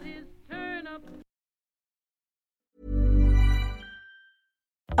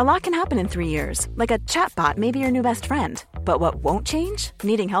 A lot can happen in 3 years, like a chatbot may be your new best friend. But what won't change?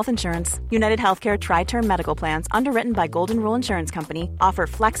 Needing health insurance. United Healthcare Tri-Term Medical Plans, underwritten by Golden Rule Insurance Company, offer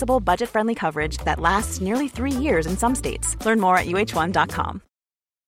flexible, budget-friendly coverage that lasts nearly 3 years in some states. Learn more at uh1.com.